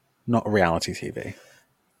not reality TV.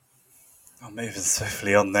 I'm moving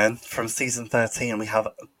swiftly on then. From season 13, we have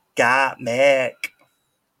Gottmik.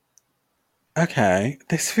 Okay,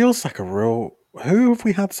 this feels like a real. Who have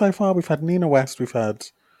we had so far? We've had Nina West, we've had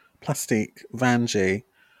Plastique, Vanjie,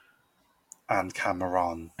 And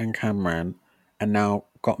Cameron. and now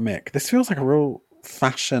got Mick. This feels like a real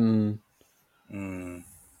fashion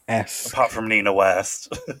esque. Apart from Nina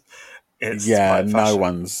West. It's Yeah, quite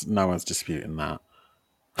fashion. no one's disputing that.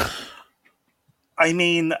 I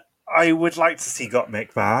mean, I would like to see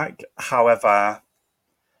Gottmik back. However,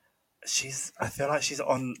 I feel like she's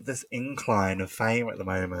on this incline of fame at the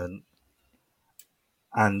moment.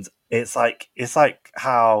 And it's like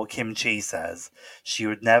how Kim Chi says she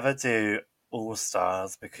would never do All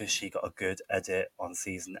Stars because she got a good edit on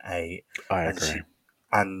season 8. I agree.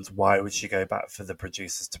 And why would she go back for the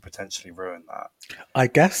producers to potentially ruin that? I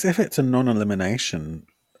guess if it's a non-elimination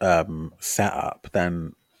setup,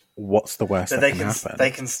 then what's the worst that can happen?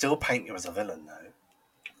 They can still paint you as a villain, though.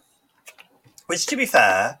 Which, to be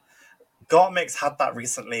fair, Gottmik's had that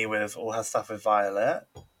recently with all her stuff with Violet.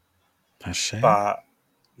 Has she? But,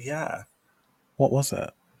 yeah. What was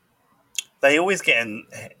it? They always get in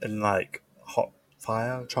like, hot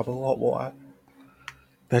water.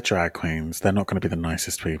 They're drag queens. They're not going to be the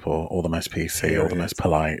nicest people or the most PC or the most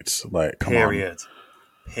polite. Like, come on.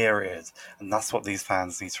 Period. And that's what these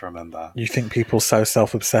fans need to remember. You think people so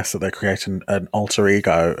self-obsessed that they're creating an alter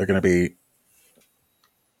ego are going to be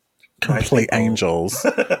complete angels?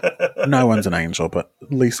 No one's an angel, but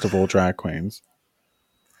least of all drag queens.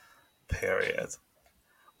 Period.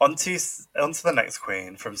 On to the next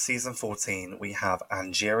queen. From season 14, we have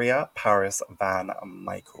Angeria Paris Van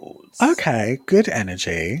Michaels. Okay, good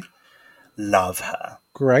energy. Love her.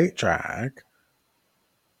 Great drag.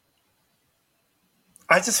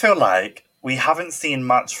 I just feel like we haven't seen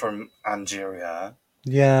much from Angeria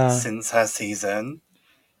Yeah. since her season.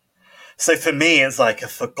 So for me, it's like a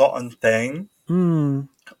forgotten thing. Mm.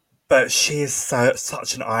 But she is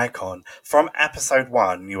such an icon. From episode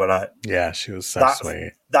 1, you were like, Yeah, she was so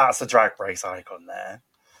sweet. That's a Drag Race icon there.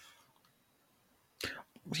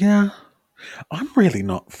 Yeah. I'm really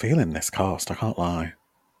not feeling this cast, I can't lie.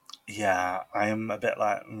 Yeah, I am a bit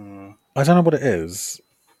like, I don't know what it is.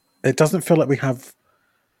 It doesn't feel like we have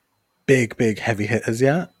big heavy hitters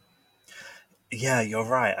yet. Yeah, you're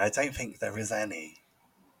right. I don't think there is any,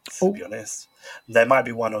 to be honest. There might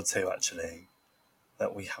be 1 or 2, actually,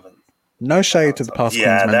 that we haven't. No shade to the past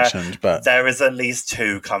queens mentioned, but... There is at least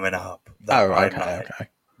 2 coming up. Okay.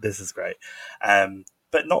 This is great.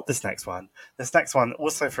 But not this next one. This next one,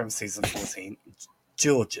 also from season 14,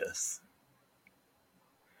 Georges.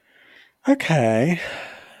 Okay.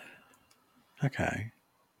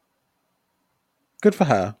 Good for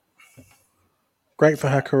her. Great for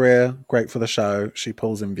her career. Great for the show. She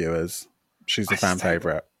pulls in viewers. She's a fan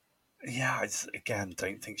favourite. Yeah, I just, again,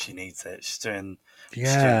 don't think she needs it. She's doing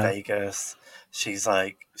Vegas. She's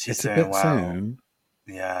doing well. Soon.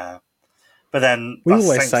 Yeah. But then... We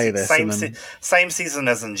always say this. Same season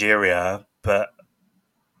as Angeria, but...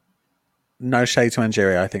 No shade to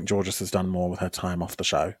Angeria. I think Georges has done more with her time off the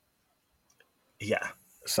show. Yeah.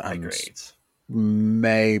 Agreed.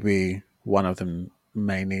 Maybe one of them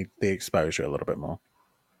may need the exposure a little bit more.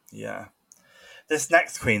 Yeah. This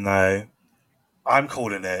next queen, though, I'm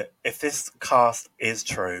calling it. If this cast is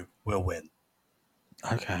true, we'll win.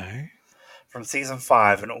 Okay. From season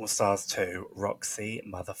 5 and All Stars 2, Roxy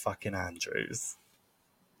motherfucking Andrews.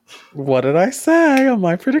 What did I say on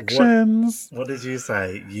my predictions? What did you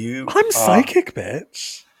say? I'm psychic,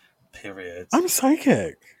 bitch. Period. I'm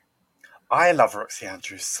psychic. I love Roxy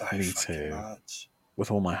Andrews so Me too. much.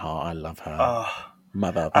 With all my heart, I love her.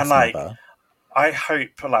 Mother. I hope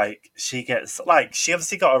she gets she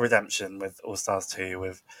obviously got a redemption with All Stars 2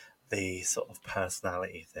 with the sort of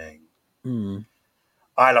personality thing.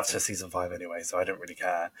 I loved her season 5 anyway, so I don't really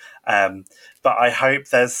care. But I hope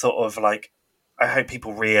there's sort of I hope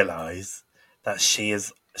people realise that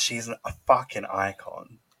she's a fucking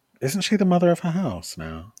icon. Isn't she the mother of her house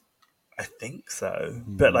now? I think so.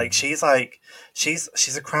 But she's a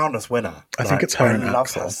crownless winner. I think it's her and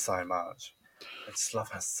Axel. I love her so much. I just love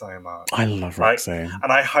her so much. I love Roxy.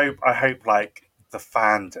 And I hope the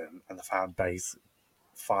fandom and the fan base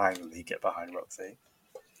finally get behind Roxy.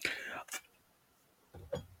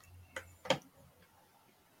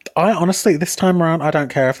 I honestly, this time around, I don't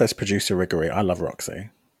care if there's producer riggery. I love Roxy.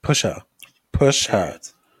 Push her.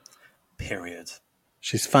 Period.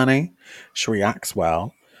 She's funny. She reacts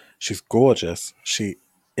well. She's gorgeous. She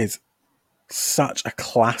is such a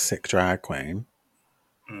classic drag queen.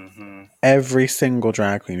 Mm-hmm. Every single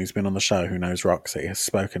drag queen who's been on the show who knows Roxy has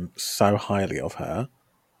spoken so highly of her.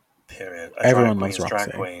 Period. Everyone loves Roxy.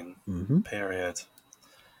 Drag queen. Mm-hmm. Period.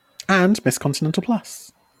 And Miss Continental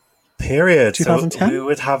Plus. Period. 2010. So we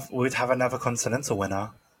would have another Continental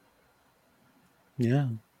winner. Yeah.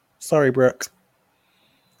 Sorry, Brooke.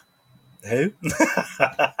 Who?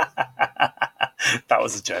 That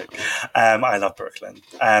was a joke. I love Brooklyn.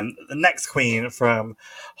 The next queen from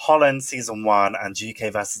Holland season 1 and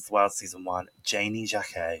UK vs. the World season 1, Janie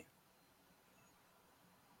Jacquet.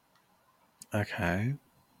 Okay.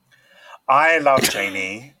 I love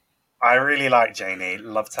Janie. I really like Janie.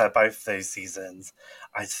 Loved her both those seasons.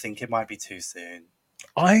 I think it might be too soon.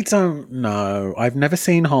 I don't know. I've never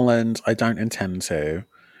seen Holland. I don't intend to.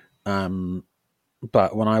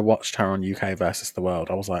 But when I watched her on UK versus the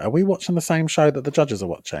World, I was like, are we watching the same show that the judges are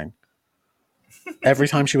watching? Every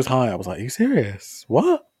time she was high, I was like, are you serious?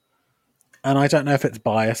 What? And I don't know if it's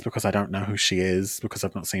biased because I don't know who she is because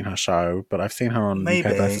I've not seen her show, but I've seen her on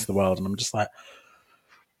UK versus the World and I'm just like,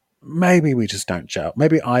 maybe we just don't gel.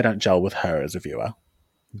 Maybe I don't gel with her as a viewer.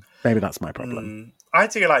 Maybe that's my problem. I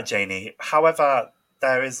do like Janie. However,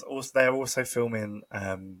 they're also filming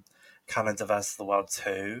Canada vs. the World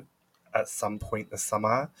 2 at some point this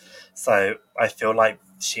summer. So I feel like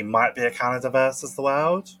she might be a Canada versus the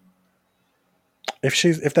World.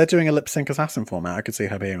 If they're doing a lip sync assassin format, I could see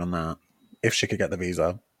her being on that. If she could get the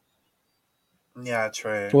visa. Yeah,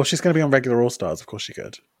 true. Well, she's going to be on regular All Stars, of course she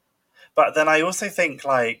could. But then I also think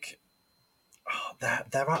there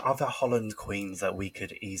are other Holland queens that we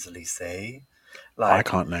could easily see. I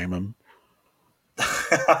can't name them.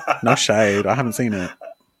 No shade. I haven't seen it.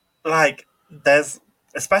 There's,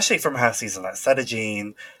 especially from her season, like Seda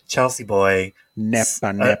Jean, Chelsea Boy.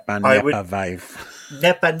 Nepa vibe.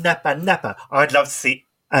 Nepa. I'd love to see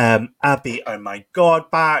Abby, oh my god,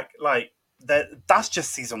 back. That's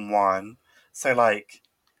just season 1. So,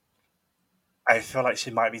 I feel like she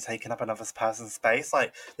might be taking up another person's space.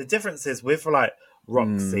 The difference is with,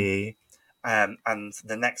 Roxy and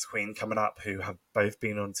the next queen coming up, who have both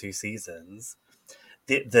been on 2 seasons,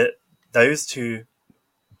 those two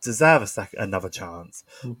deserve another chance.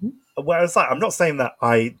 Mm-hmm. Whereas, like, I'm not saying that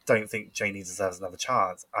I don't think Janie deserves another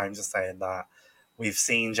chance. I'm just saying that we've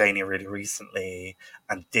seen Janie really recently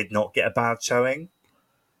and did not get a bad showing.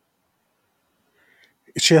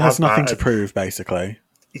 She has nothing to prove, basically.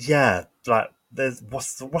 Yeah, like, there's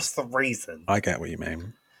what's the reason? I get what you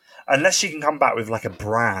mean. Unless she can come back with like a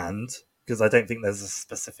brand, because I don't think there's a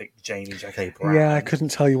specific Janie Jacquet brand. Yeah, I couldn't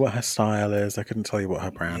tell you what her style is. I couldn't tell you what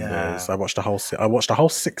her brand is. I watched a whole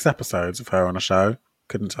 6 episodes of her on a show.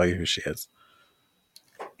 Couldn't tell you who she is.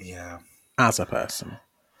 Yeah. As a person.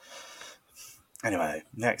 Anyway,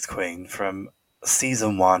 next queen from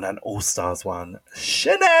season 1 and All Stars 1,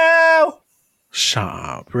 Chanel. Shut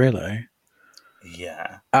up, really?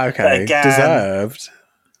 Yeah. Okay, but again, deserved.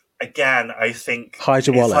 Again, I think hide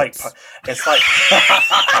your wallets. It's like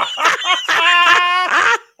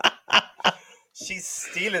she's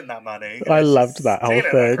stealing that money. I loved that whole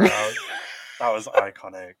thing. That was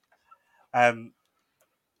iconic. I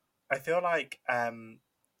feel like I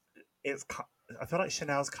feel like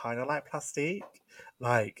Chanel's kind of like Plastique.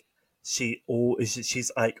 Like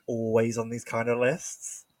she's like always on these kind of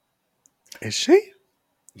lists. Is she?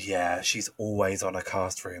 Yeah, she's always on a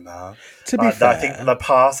cast rumor. To be fair, I think the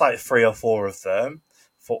past like 3 or 4 of them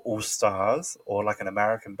for All Stars or like an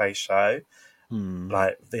American-based show,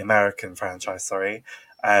 like the American franchise. Sorry,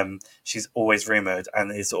 she's always rumored, and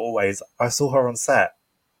it's always I saw her on set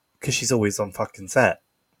because she's always on fucking set.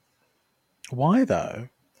 Why though?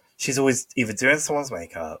 She's always either doing someone's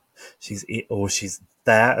makeup, she's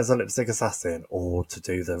there as a lipstick assassin, or to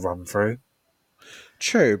do the run through.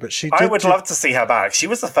 True, but I would love to see her back. She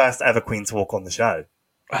was the first ever queen to walk on the show.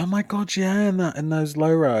 Oh my god, yeah, in those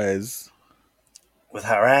low rise. With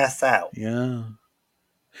her ass out. Yeah.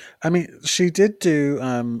 I mean, she did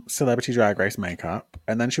do Celebrity Drag Race makeup,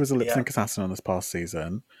 and then she was a lip sync assassin on this past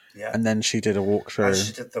season. Yeah. And then she did a walkthrough. And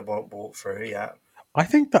she did the walkthrough, yeah. I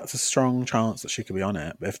think that's a strong chance that she could be on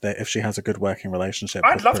it if she has a good working relationship.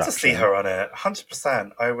 I'd love to see her on it,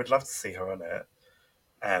 100%. I would love to see her on it.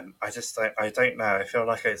 I don't know. I feel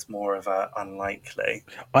like it's more of a unlikely.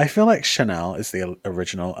 I feel like Chanel is the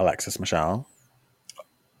original Alexis Michelle.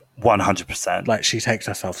 100%. Like, she takes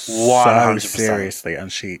herself 100%. So seriously,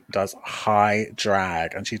 and she does high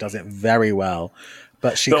drag, and she does it very well.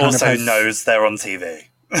 But she also knows they're on TV.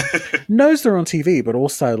 Knows they're on TV, but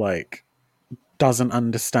also like doesn't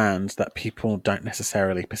understand that people don't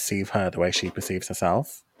necessarily perceive her the way she perceives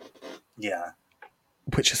herself. Yeah.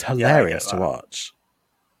 Which is hilarious to watch.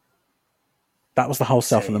 That was the whole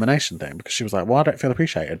self-elimination thing, because she was like, well, I don't feel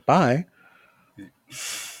appreciated. Bye.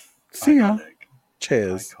 See ya.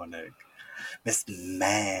 Cheers. Iconic. Miss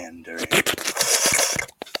Mandarin.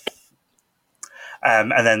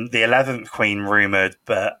 And then the 11th queen rumoured,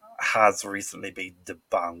 but has recently been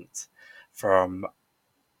debunked from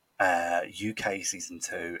UK season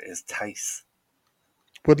 2 is Tace.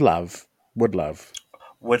 Would love.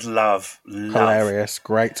 Hilarious,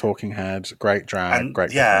 great talking head, great drag,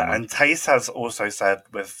 great performer. And Tace has also said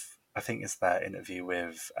with, I think it's their interview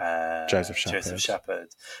with Joseph Shepherd,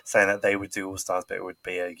 saying that they would do All Stars, but it would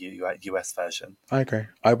be a US version. I agree.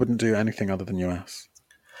 I wouldn't do anything other than US.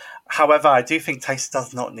 However, I do think Tace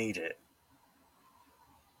does not need it.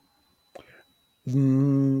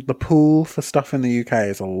 The pool for stuff in the UK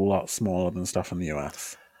is a lot smaller than stuff in the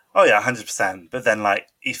US. Oh yeah, 100%. But then, like,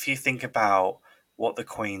 if you think about what the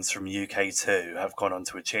queens from UK 2 have gone on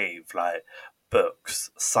to achieve, like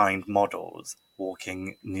books, signed models,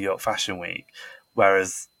 walking New York Fashion Week,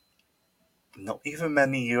 whereas not even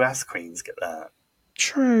many US queens get that.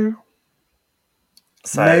 True.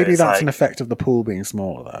 So maybe that's an effect of the pool being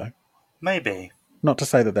smaller, though. Maybe. Not to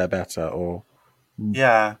say that they're better, or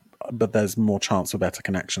but there's more chance for better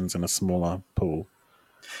connections in a smaller pool.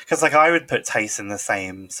 Because, like, I would put Tace in the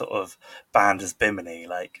same sort of band as Bimini,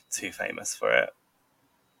 like, too famous for it.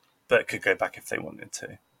 But could go back if they wanted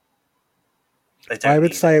to. I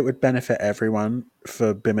would say it would benefit everyone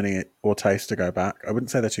for Bimini or Tace to go back. I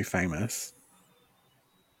wouldn't say they're too famous.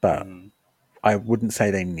 But I wouldn't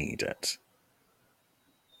say they need it.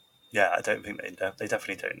 Yeah, I don't think they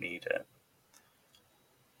definitely don't need it.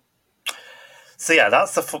 So yeah,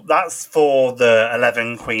 that's for the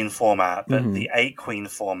 11 queen format, but the 8 queen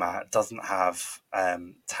format doesn't have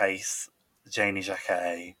Tace, Janie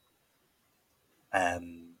Jacquet,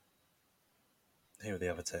 who were the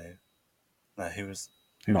other 2? No, who was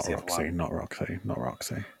not the Roxy, other one? not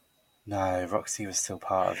Roxy. No, Roxy was still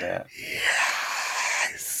part of it.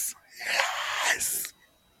 Yes.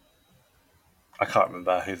 I can't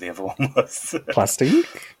remember who the other one was.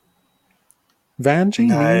 Plastique? Vanjie,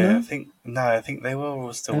 Nina, I think they were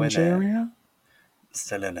all still in it. Angeria,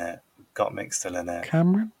 Still in it. Gottmik still in it.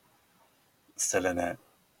 Cameron. Still in it.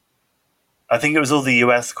 I think it was all the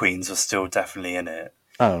US queens were still definitely in it.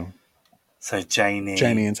 Oh, So Janie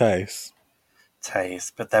and Tace.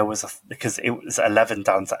 But there was because it was 11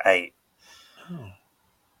 down to 8. Oh.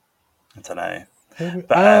 I don't know.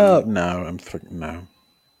 But no, no.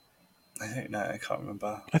 I don't know. I can't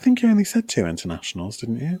remember. I think you only said 2 internationals,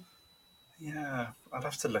 didn't you? Yeah, I'd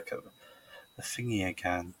have to look at the thingy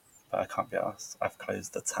again, but I can't be asked. I've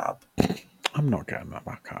closed the tab. I'm not getting that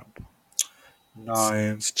back up. No.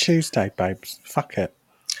 It's Tuesday, babes. Fuck it.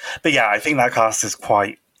 But yeah, I think that cast is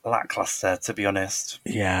quite lackluster, to be honest.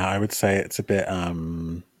 Yeah, I would say it's a bit.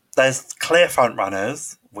 There's clear front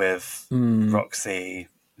runners with Roxy,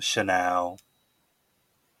 Chanel,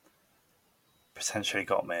 potentially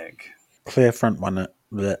Gottmik. Clear front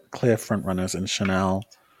runners in Chanel,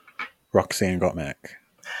 Roxy, and Gottmik.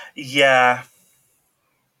 Yeah,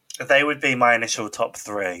 they would be my initial top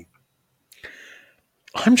 3.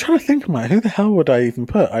 I'm trying to think about who the hell would I even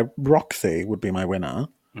put. Roxy would be my winner.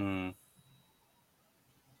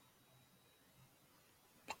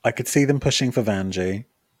 I could see them pushing for Vanjie.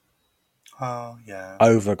 Oh yeah,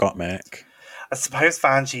 over Gottmik. I suppose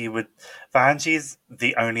Vanjie's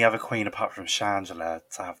the only other queen apart from Shangela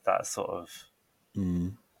to have that sort of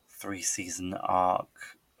 3-season arc,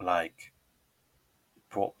 like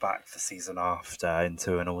brought back the season after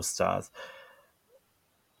into an All Stars.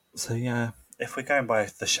 So yeah, if we're going by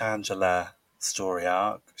the Shangela story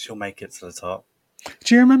arc, she'll make it to the top.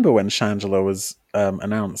 Do you remember when Shangela was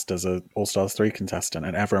announced as a All Stars 3 contestant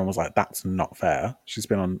and everyone was like, that's not fair. She's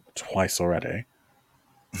been on twice already.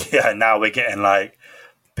 Yeah, now we're getting like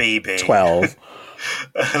BB. 12.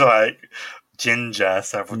 like Ginger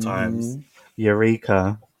several times.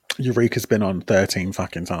 Eureka's been on 13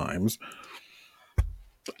 fucking times.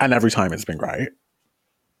 And every time it's been great.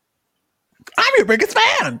 I'm your biggest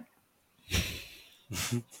fan!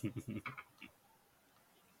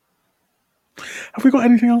 Have we got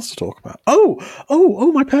anything else to talk about?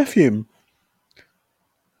 Oh, my perfume.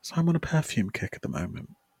 So I'm on a perfume kick at the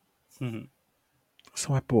moment.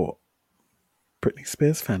 So I bought Britney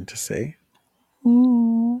Spears Fantasy.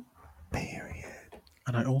 Ooh. Period.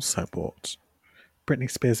 And I also bought Britney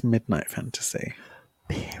Spears Midnight Fantasy.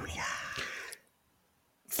 Period.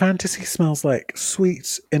 Fantasy smells like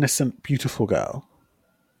sweet, innocent, beautiful girl.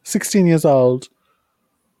 16 years old,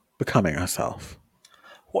 becoming herself.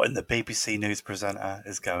 What in the BBC News presenter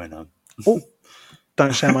is going on? Oh,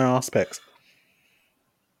 don't share my arse pics.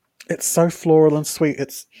 It's so floral and sweet.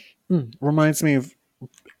 It's reminds me of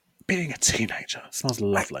being a teenager. It smells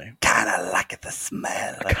lovely. I kind of like the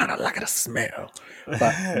smell.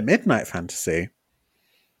 But Midnight Fantasy,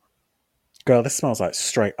 girl, this smells like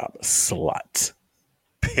straight up slut.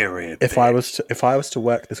 Period. If I was to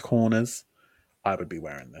work the corners, I would be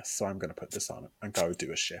wearing this. So I'm going to put this on and go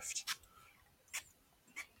do a shift.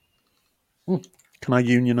 Can I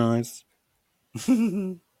unionize?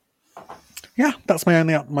 Yeah, that's my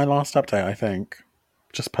last update, I think.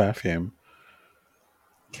 Just perfume.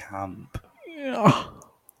 Camp. Yeah.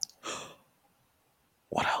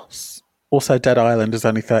 What else? Also, Dead Island is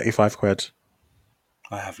only 35 quid.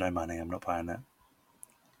 I have no money. I'm not buying it.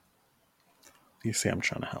 You see, I'm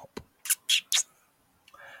trying to help.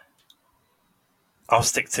 I'll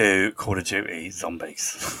stick to Call of Duty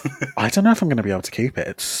Zombies. I don't know if I'm going to be able to keep it.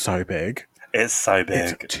 It's so big. It's so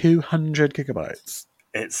big. It's 200 gigabytes.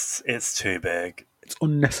 It's too big. It's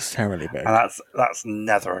unnecessarily big. And that's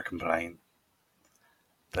never a complaint.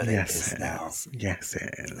 But yes, it is now. Yes,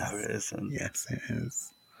 it is. No, it isn't. Yes, it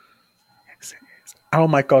is. Yes, it is. Oh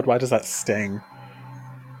my god, why does that sting?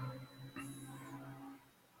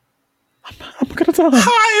 I'm gonna die.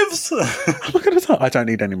 Hives! I'm gonna die. I don't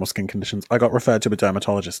need any more skin conditions. I got referred to a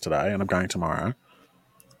dermatologist today and I'm going tomorrow.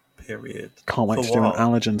 Period. Can't wait to do an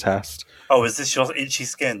allergen test. Oh, is this your itchy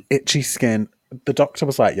skin? Itchy skin. The doctor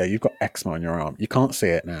was like, yeah, you've got eczema on your arm. You can't see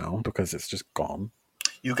it now because it's just gone.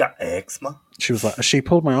 You got eczema? She was like, she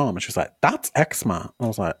pulled my arm and she was like, that's eczema. And I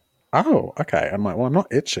was like, oh, okay. I'm like, well, I'm not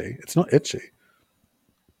itchy. It's not itchy.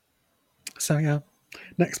 So yeah,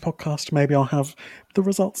 next podcast, maybe I'll have the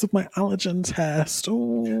results of my allergen test.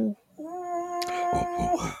 Ooh.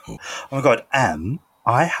 Oh my god,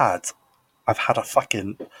 I've had a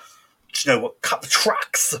fucking, do you know what, cut the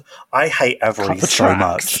tracks. I hate Every so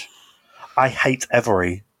much. I hate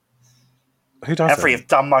Every. Who does Every have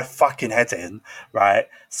done my fucking head in, right?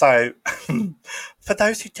 So, for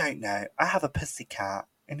those who don't know, I have a pussycat,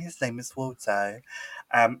 and his name is Waldo.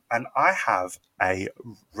 And I have a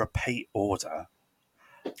repeat order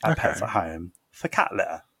at Pets at Home for cat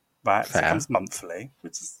litter. right? So it Fair. comes monthly,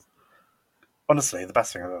 which is honestly the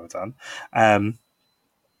best thing I've ever done.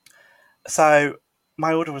 So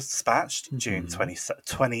my order was dispatched June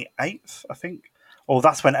 28th, I think. Oh,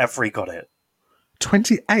 that's when Every got it.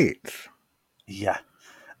 28th? Yeah.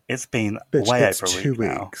 It's been Bitch, way it's over a 2 week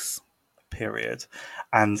now. weeks. Period.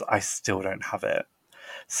 And I still don't have it.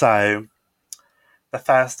 So the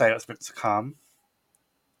first day it was meant to come,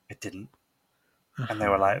 it didn't. And they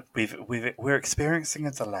were like, we're experiencing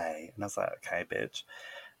a delay. And I was like, okay, bitch.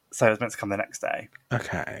 So it was meant to come the next day.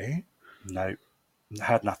 Okay. No,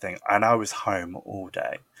 heard nothing. And I was home all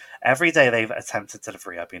day. Every day they've attempted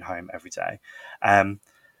delivery, I've been home every day.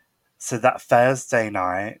 So that Thursday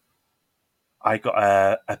night, I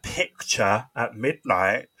got a picture at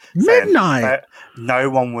midnight saying that no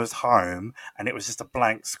one was home and it was just a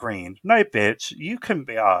blank screen. No, bitch, you couldn't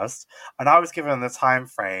be asked. And I was given the time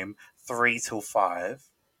frame 3 till 5.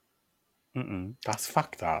 That's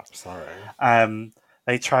fucked up. Sorry.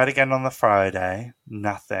 They tried again on the Friday.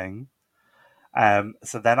 Nothing.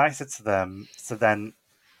 So then I said to them,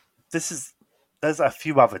 there's a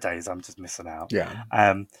few other days I'm just missing out. Yeah.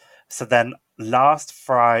 So then last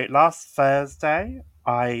Thursday,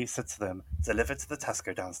 I said to them, deliver to the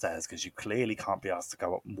Tesco downstairs because you clearly can't be asked to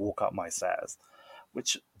go up and walk up my stairs,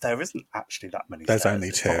 which there isn't actually that many There's stairs.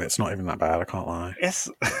 only 2. It's not even that bad, I can't lie. It's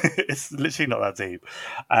literally not that deep.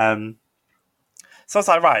 So I was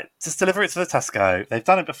like, right, just deliver it to the Tesco. They've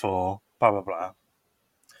done it before, blah, blah, blah.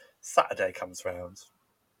 Saturday comes round.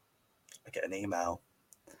 I get an email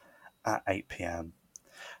at 8 p.m.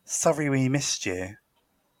 Sorry we missed you.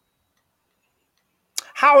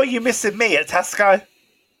 How are you missing me at Tesco?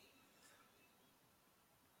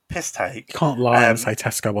 Piss take. You can't lie and say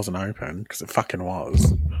Tesco wasn't open, because it fucking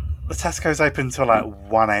was. The Tesco's open till like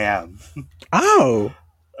 1 a.m. Oh!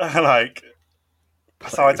 Like,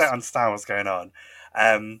 Please. so I don't understand what's going on.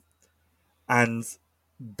 And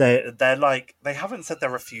they're like, they haven't said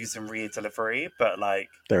they're refusing re-delivery, but like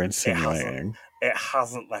They're insinuating. It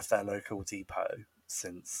hasn't left their local depot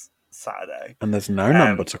since Saturday. And there's no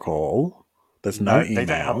number to call. There's no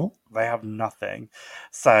email. They have nothing.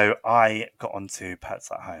 So I got onto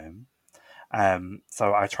Pets at Home.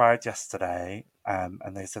 So I tried yesterday, and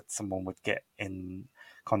they said someone would get in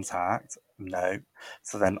contact. No.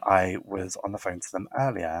 So then I was on the phone to them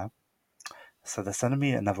earlier. So they're sending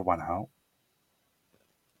me another one out.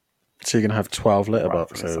 So you're going to have 12 litter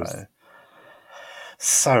boxes.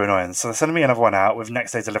 So annoying. So they're sending me another one out with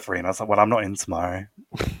next day delivery. And I was like, well, I'm not in tomorrow.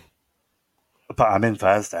 But I'm in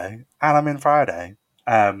Thursday. And I'm in Friday.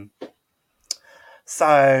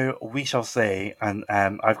 So we shall see. And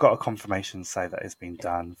I've got a confirmation to say that it's been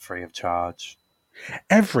done free of charge.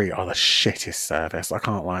 Every other shittest service, I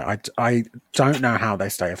can't lie. I don't know how they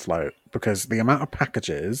stay afloat, because the amount of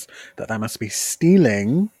packages that they must be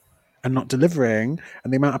stealing and not delivering,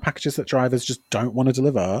 and the amount of packages that drivers just don't want to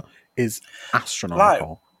deliver is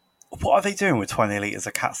astronomical. Like, what are they doing with 20 litres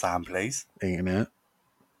of cat sand, please? Eating it.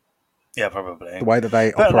 Yeah, probably. The way that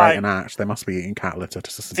they operate and act, they must be eating cat litter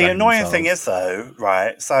to sustain The annoying themselves. thing is, though,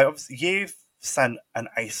 right, so obviously you've sent an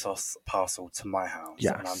ASOS parcel to my house,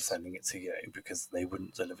 yes, and I'm sending it to you because they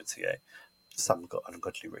wouldn't deliver to you. Some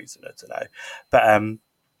ungodly reason, I don't know. But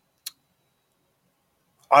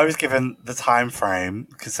I was given the time frame,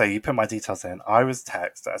 because so you put my details in, I was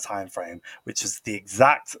texted at a time frame which is the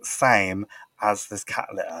exact same as this cat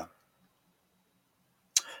litter.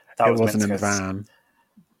 It wasn't in the van.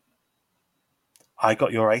 I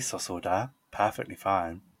got your ASOS order perfectly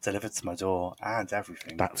fine, delivered to my door and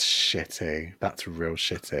everything. That's shitty. That's real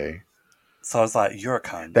shitty. So I was like, you're a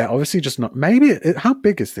cunt. They're obviously just not... Maybe... How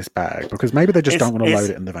big is this bag? Because maybe they just don't want to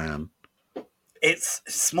load it in the van. It's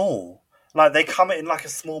small. Like, they come in like a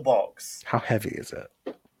small box. How heavy is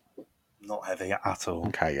it? Not heavy at all.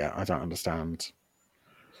 Okay, yeah, I don't understand.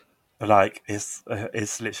 Like, it's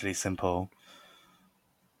literally simple.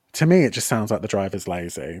 To me, it just sounds like the driver's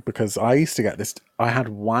lazy, because I used to get this. I had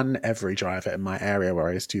one Every driver in my area where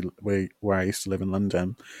I used to live in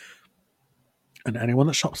London, and anyone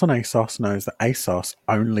that shops on ASOS knows that ASOS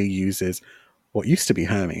only uses what used to be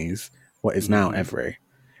Hermes, what is now Every,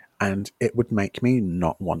 and it would make me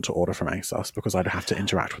not want to order from ASOS because I'd have to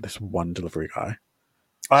interact with this one delivery guy.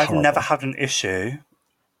 I've never had an issue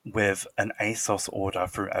with an ASOS order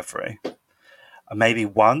through Every. Maybe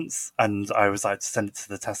once, and I was like to send it to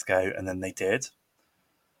the Tesco, and then they did.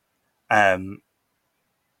 But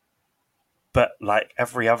like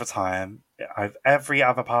every other time, every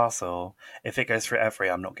other parcel, if it goes through Every,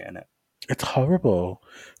 I'm not getting it. It's horrible,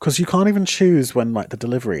 because you can't even choose when like the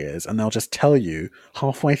delivery is, and they'll just tell you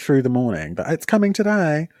halfway through the morning that it's coming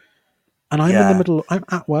today, and I'm in the middle. I'm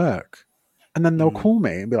at work. And then they'll call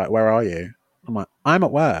me and be like, "Where are you?" I'm like, "I'm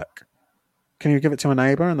at work. Can you give it to a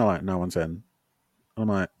neighbour?" And they're like, "No one's in." I'm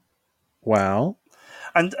like, "Well."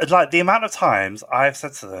 And like the amount of times I've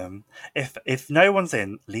said to them, if no one's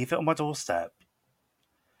in, leave it on my doorstep.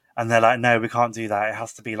 And they're like, "No, we can't do that. It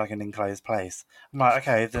has to be like an enclosed place." I'm like,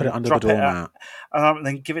 "Okay, Put it then under drop the doormat. and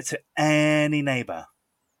then give it to any neighbour."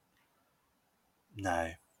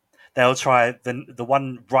 No, they'll try the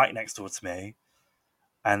one right next door to me,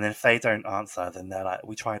 and then if they don't answer, then they're like,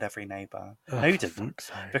 "We tried every neighbour." Oh, No, you for didn't, fuck's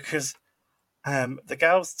sake. because the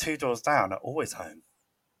girls 2 doors down are always home,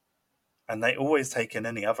 and they always take in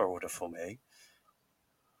any other order for me.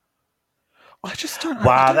 I just don't. I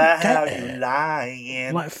Why the don't hell get are you it.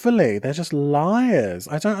 lying? Like, fully, they're just liars.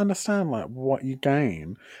 I don't understand like what you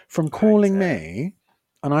gain from I hate calling it. me,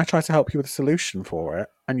 and I try to help you with a solution for it,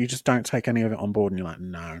 and you just don't take any of it on board, and you're like,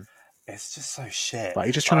 no. It's just so shit. Like,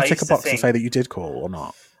 you're just But trying to tick a box to say that you did call or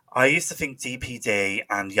not. I used to think DPD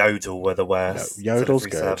and Yodel were the worst Yodel's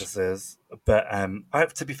delivery good. services. But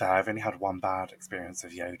to be fair, I've only had one bad experience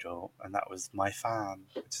with Yodel, and that was my fan,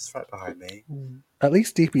 which is right behind me. At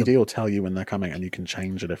least DPD will tell you when they're coming, and you can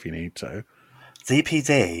change it if you need to.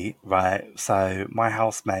 DPD, right? So my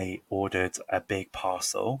housemate ordered a big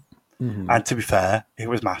parcel, and to be fair, it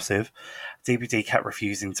was massive. DPD kept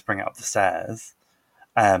refusing to bring it up the stairs,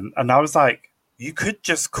 and I was like, "You could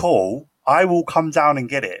just call. I will come down and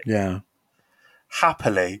get it." Yeah.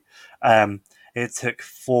 Happily. It took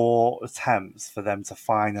 4 attempts for them to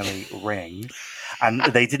finally ring, and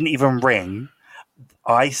they didn't even ring.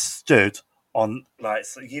 I stood on, like,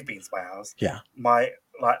 so you've been to my house. Yeah.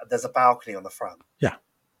 There's a balcony on the front. Yeah.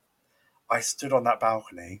 I stood on that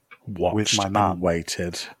balcony Watched with my mum and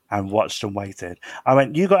waited. and watched and waited. I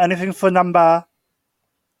went, "You got anything for number?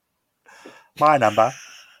 My number?"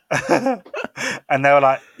 And they were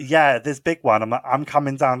like, "Yeah, this big one." I'm like, "I'm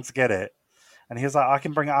coming down to get it." And he was like, "I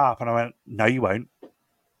can bring it up." And I went, "No, you won't."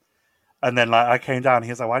 And then I came down. He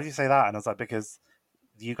was like, "Why did you say that?" And I was like, "Because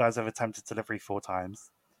you guys have attempted delivery 4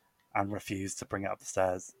 times and refused to bring it up the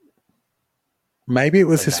stairs." Maybe it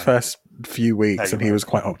was So his no. first few weeks, No, and you he was won't.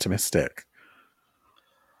 quite optimistic.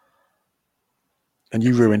 And It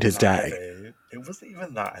you wasn't ruined even his that day. heavy. It wasn't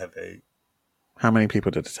even that heavy. How many people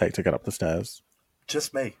did it take to get up the stairs?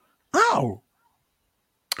 Just me. Oh!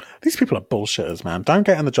 These people are bullshitters, man. Don't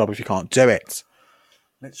get in the job if you can't do it.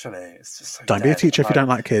 Literally, it's just so. Don't be a dead. teacher if you don't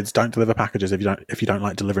like kids. Don't deliver packages if you don't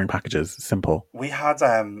like delivering packages. Simple. We had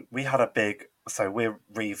a big. So we're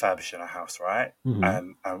refurbishing a house, right?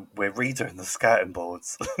 Mhm. And we're redoing the skirting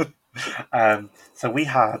boards. So we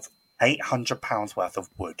had £800 worth of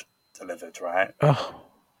wood delivered, right? Oh,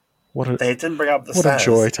 They didn't bring up the what a stairs.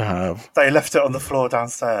 joy to have. They left it on the floor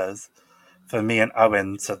downstairs for me and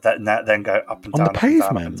Owen to then go up and On the down, up and down,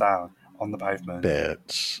 up and pavement? down on the pavement.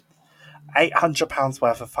 Bitch. £800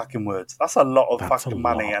 worth of fucking wood. That's a lot of That's fucking a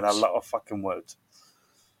money lot. and a lot of fucking wood.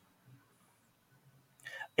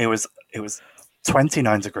 It was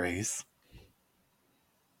 29 degrees.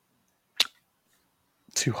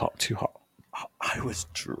 Too hot, too hot. I was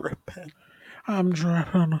dripping. I'm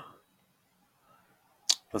dripping.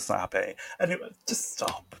 Was not happy. And it was, just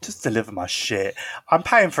stop. Just deliver my shit. I'm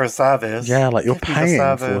paying for a service. Yeah, like you're Give me the paying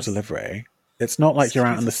for service. delivery. It's not like Just you're give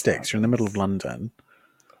out me in the the sticks. You're in the middle of service. London.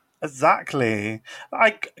 Exactly.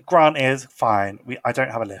 Grant is fine. I don't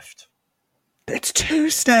have a lift. It's 2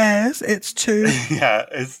 stairs. It's 2. Yeah,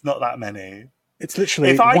 it's not that many. It's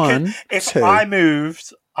literally If two. I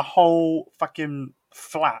moved a whole fucking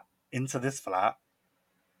flat into this flat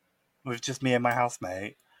with just me and my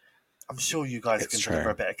housemate, I'm sure you guys It's can true. deliver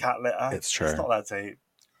a bit of cat litter. It's true. It's not that deep.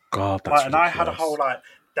 God, that's And ridiculous. I had a whole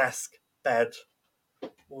desk, bed,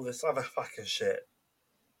 all this other fucking shit,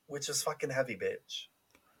 which was fucking heavy, bitch.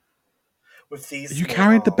 With these, You small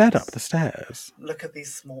carried the bed arms. up the stairs. Look at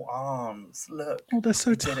these small arms. Look. Oh, they're so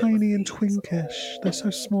You did it with tiny and these. twinkish. Oh. They're so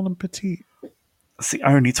small and petite. That's the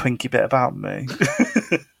only twinky bit about me.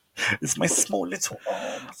 It's my small little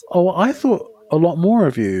arms. Oh, I thought a lot more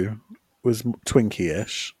of you was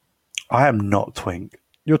twinky-ish. I am not twink.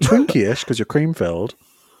 You're twinky-ish because you're cream-filled.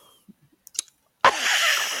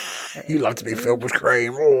 You love to be filled with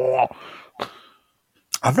cream. Oh.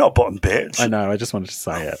 I'm not a bottom bitch. I know, I just wanted to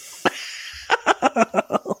say it.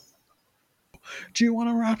 Do you want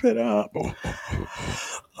to wrap it up?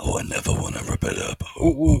 Oh, I never want to rip it up.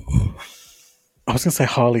 I was going to say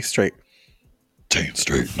Harley Street. Teen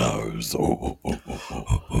Street knows. Oh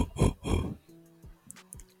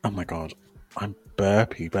my God. I'm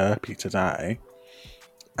burpy today.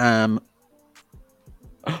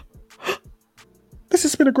 This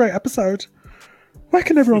has been a great episode. Where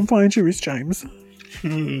can everyone find you, Rhys James?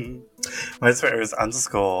 My Twitter is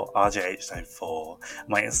 _RJH94.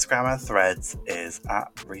 My Instagram and Threads is at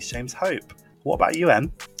Reece James Hope. What about you,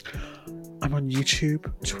 Em? I'm on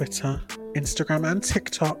YouTube, Twitter, Instagram, and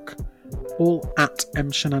TikTok, all at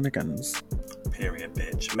MShenanigans. Period,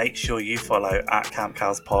 bitch. Make sure you follow at Camp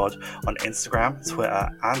Cows Pod on Instagram, Twitter,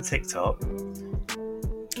 and TikTok.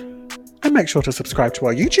 And make sure to subscribe to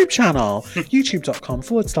our YouTube channel,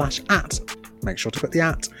 youtube.com/@ make sure to put the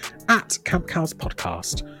at Camp Cows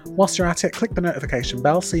Podcast. Whilst you're at it, click the notification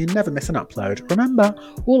bell so you never miss an upload. Remember,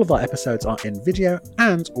 all of our episodes are in video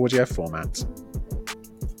and audio format.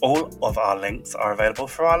 All of our links are available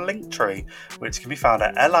through our link tree, which can be found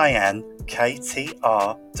at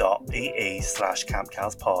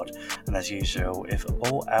linktr.ee/campcowspod. And as usual, if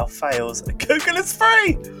all else fails, Google is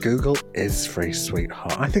free! Google is free,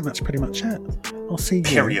 sweetheart. I think that's pretty much it. I'll see you.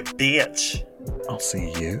 Period, bitch. I'll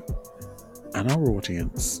see you and our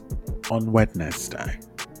audience on Wednesday.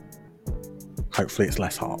 Hopefully it's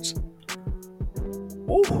less hot.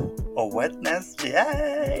 Ooh, a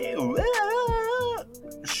Wednesday.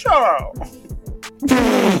 Shut up.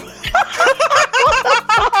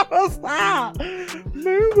 What's that?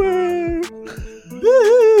 Moo.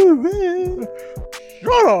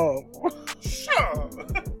 Shut up.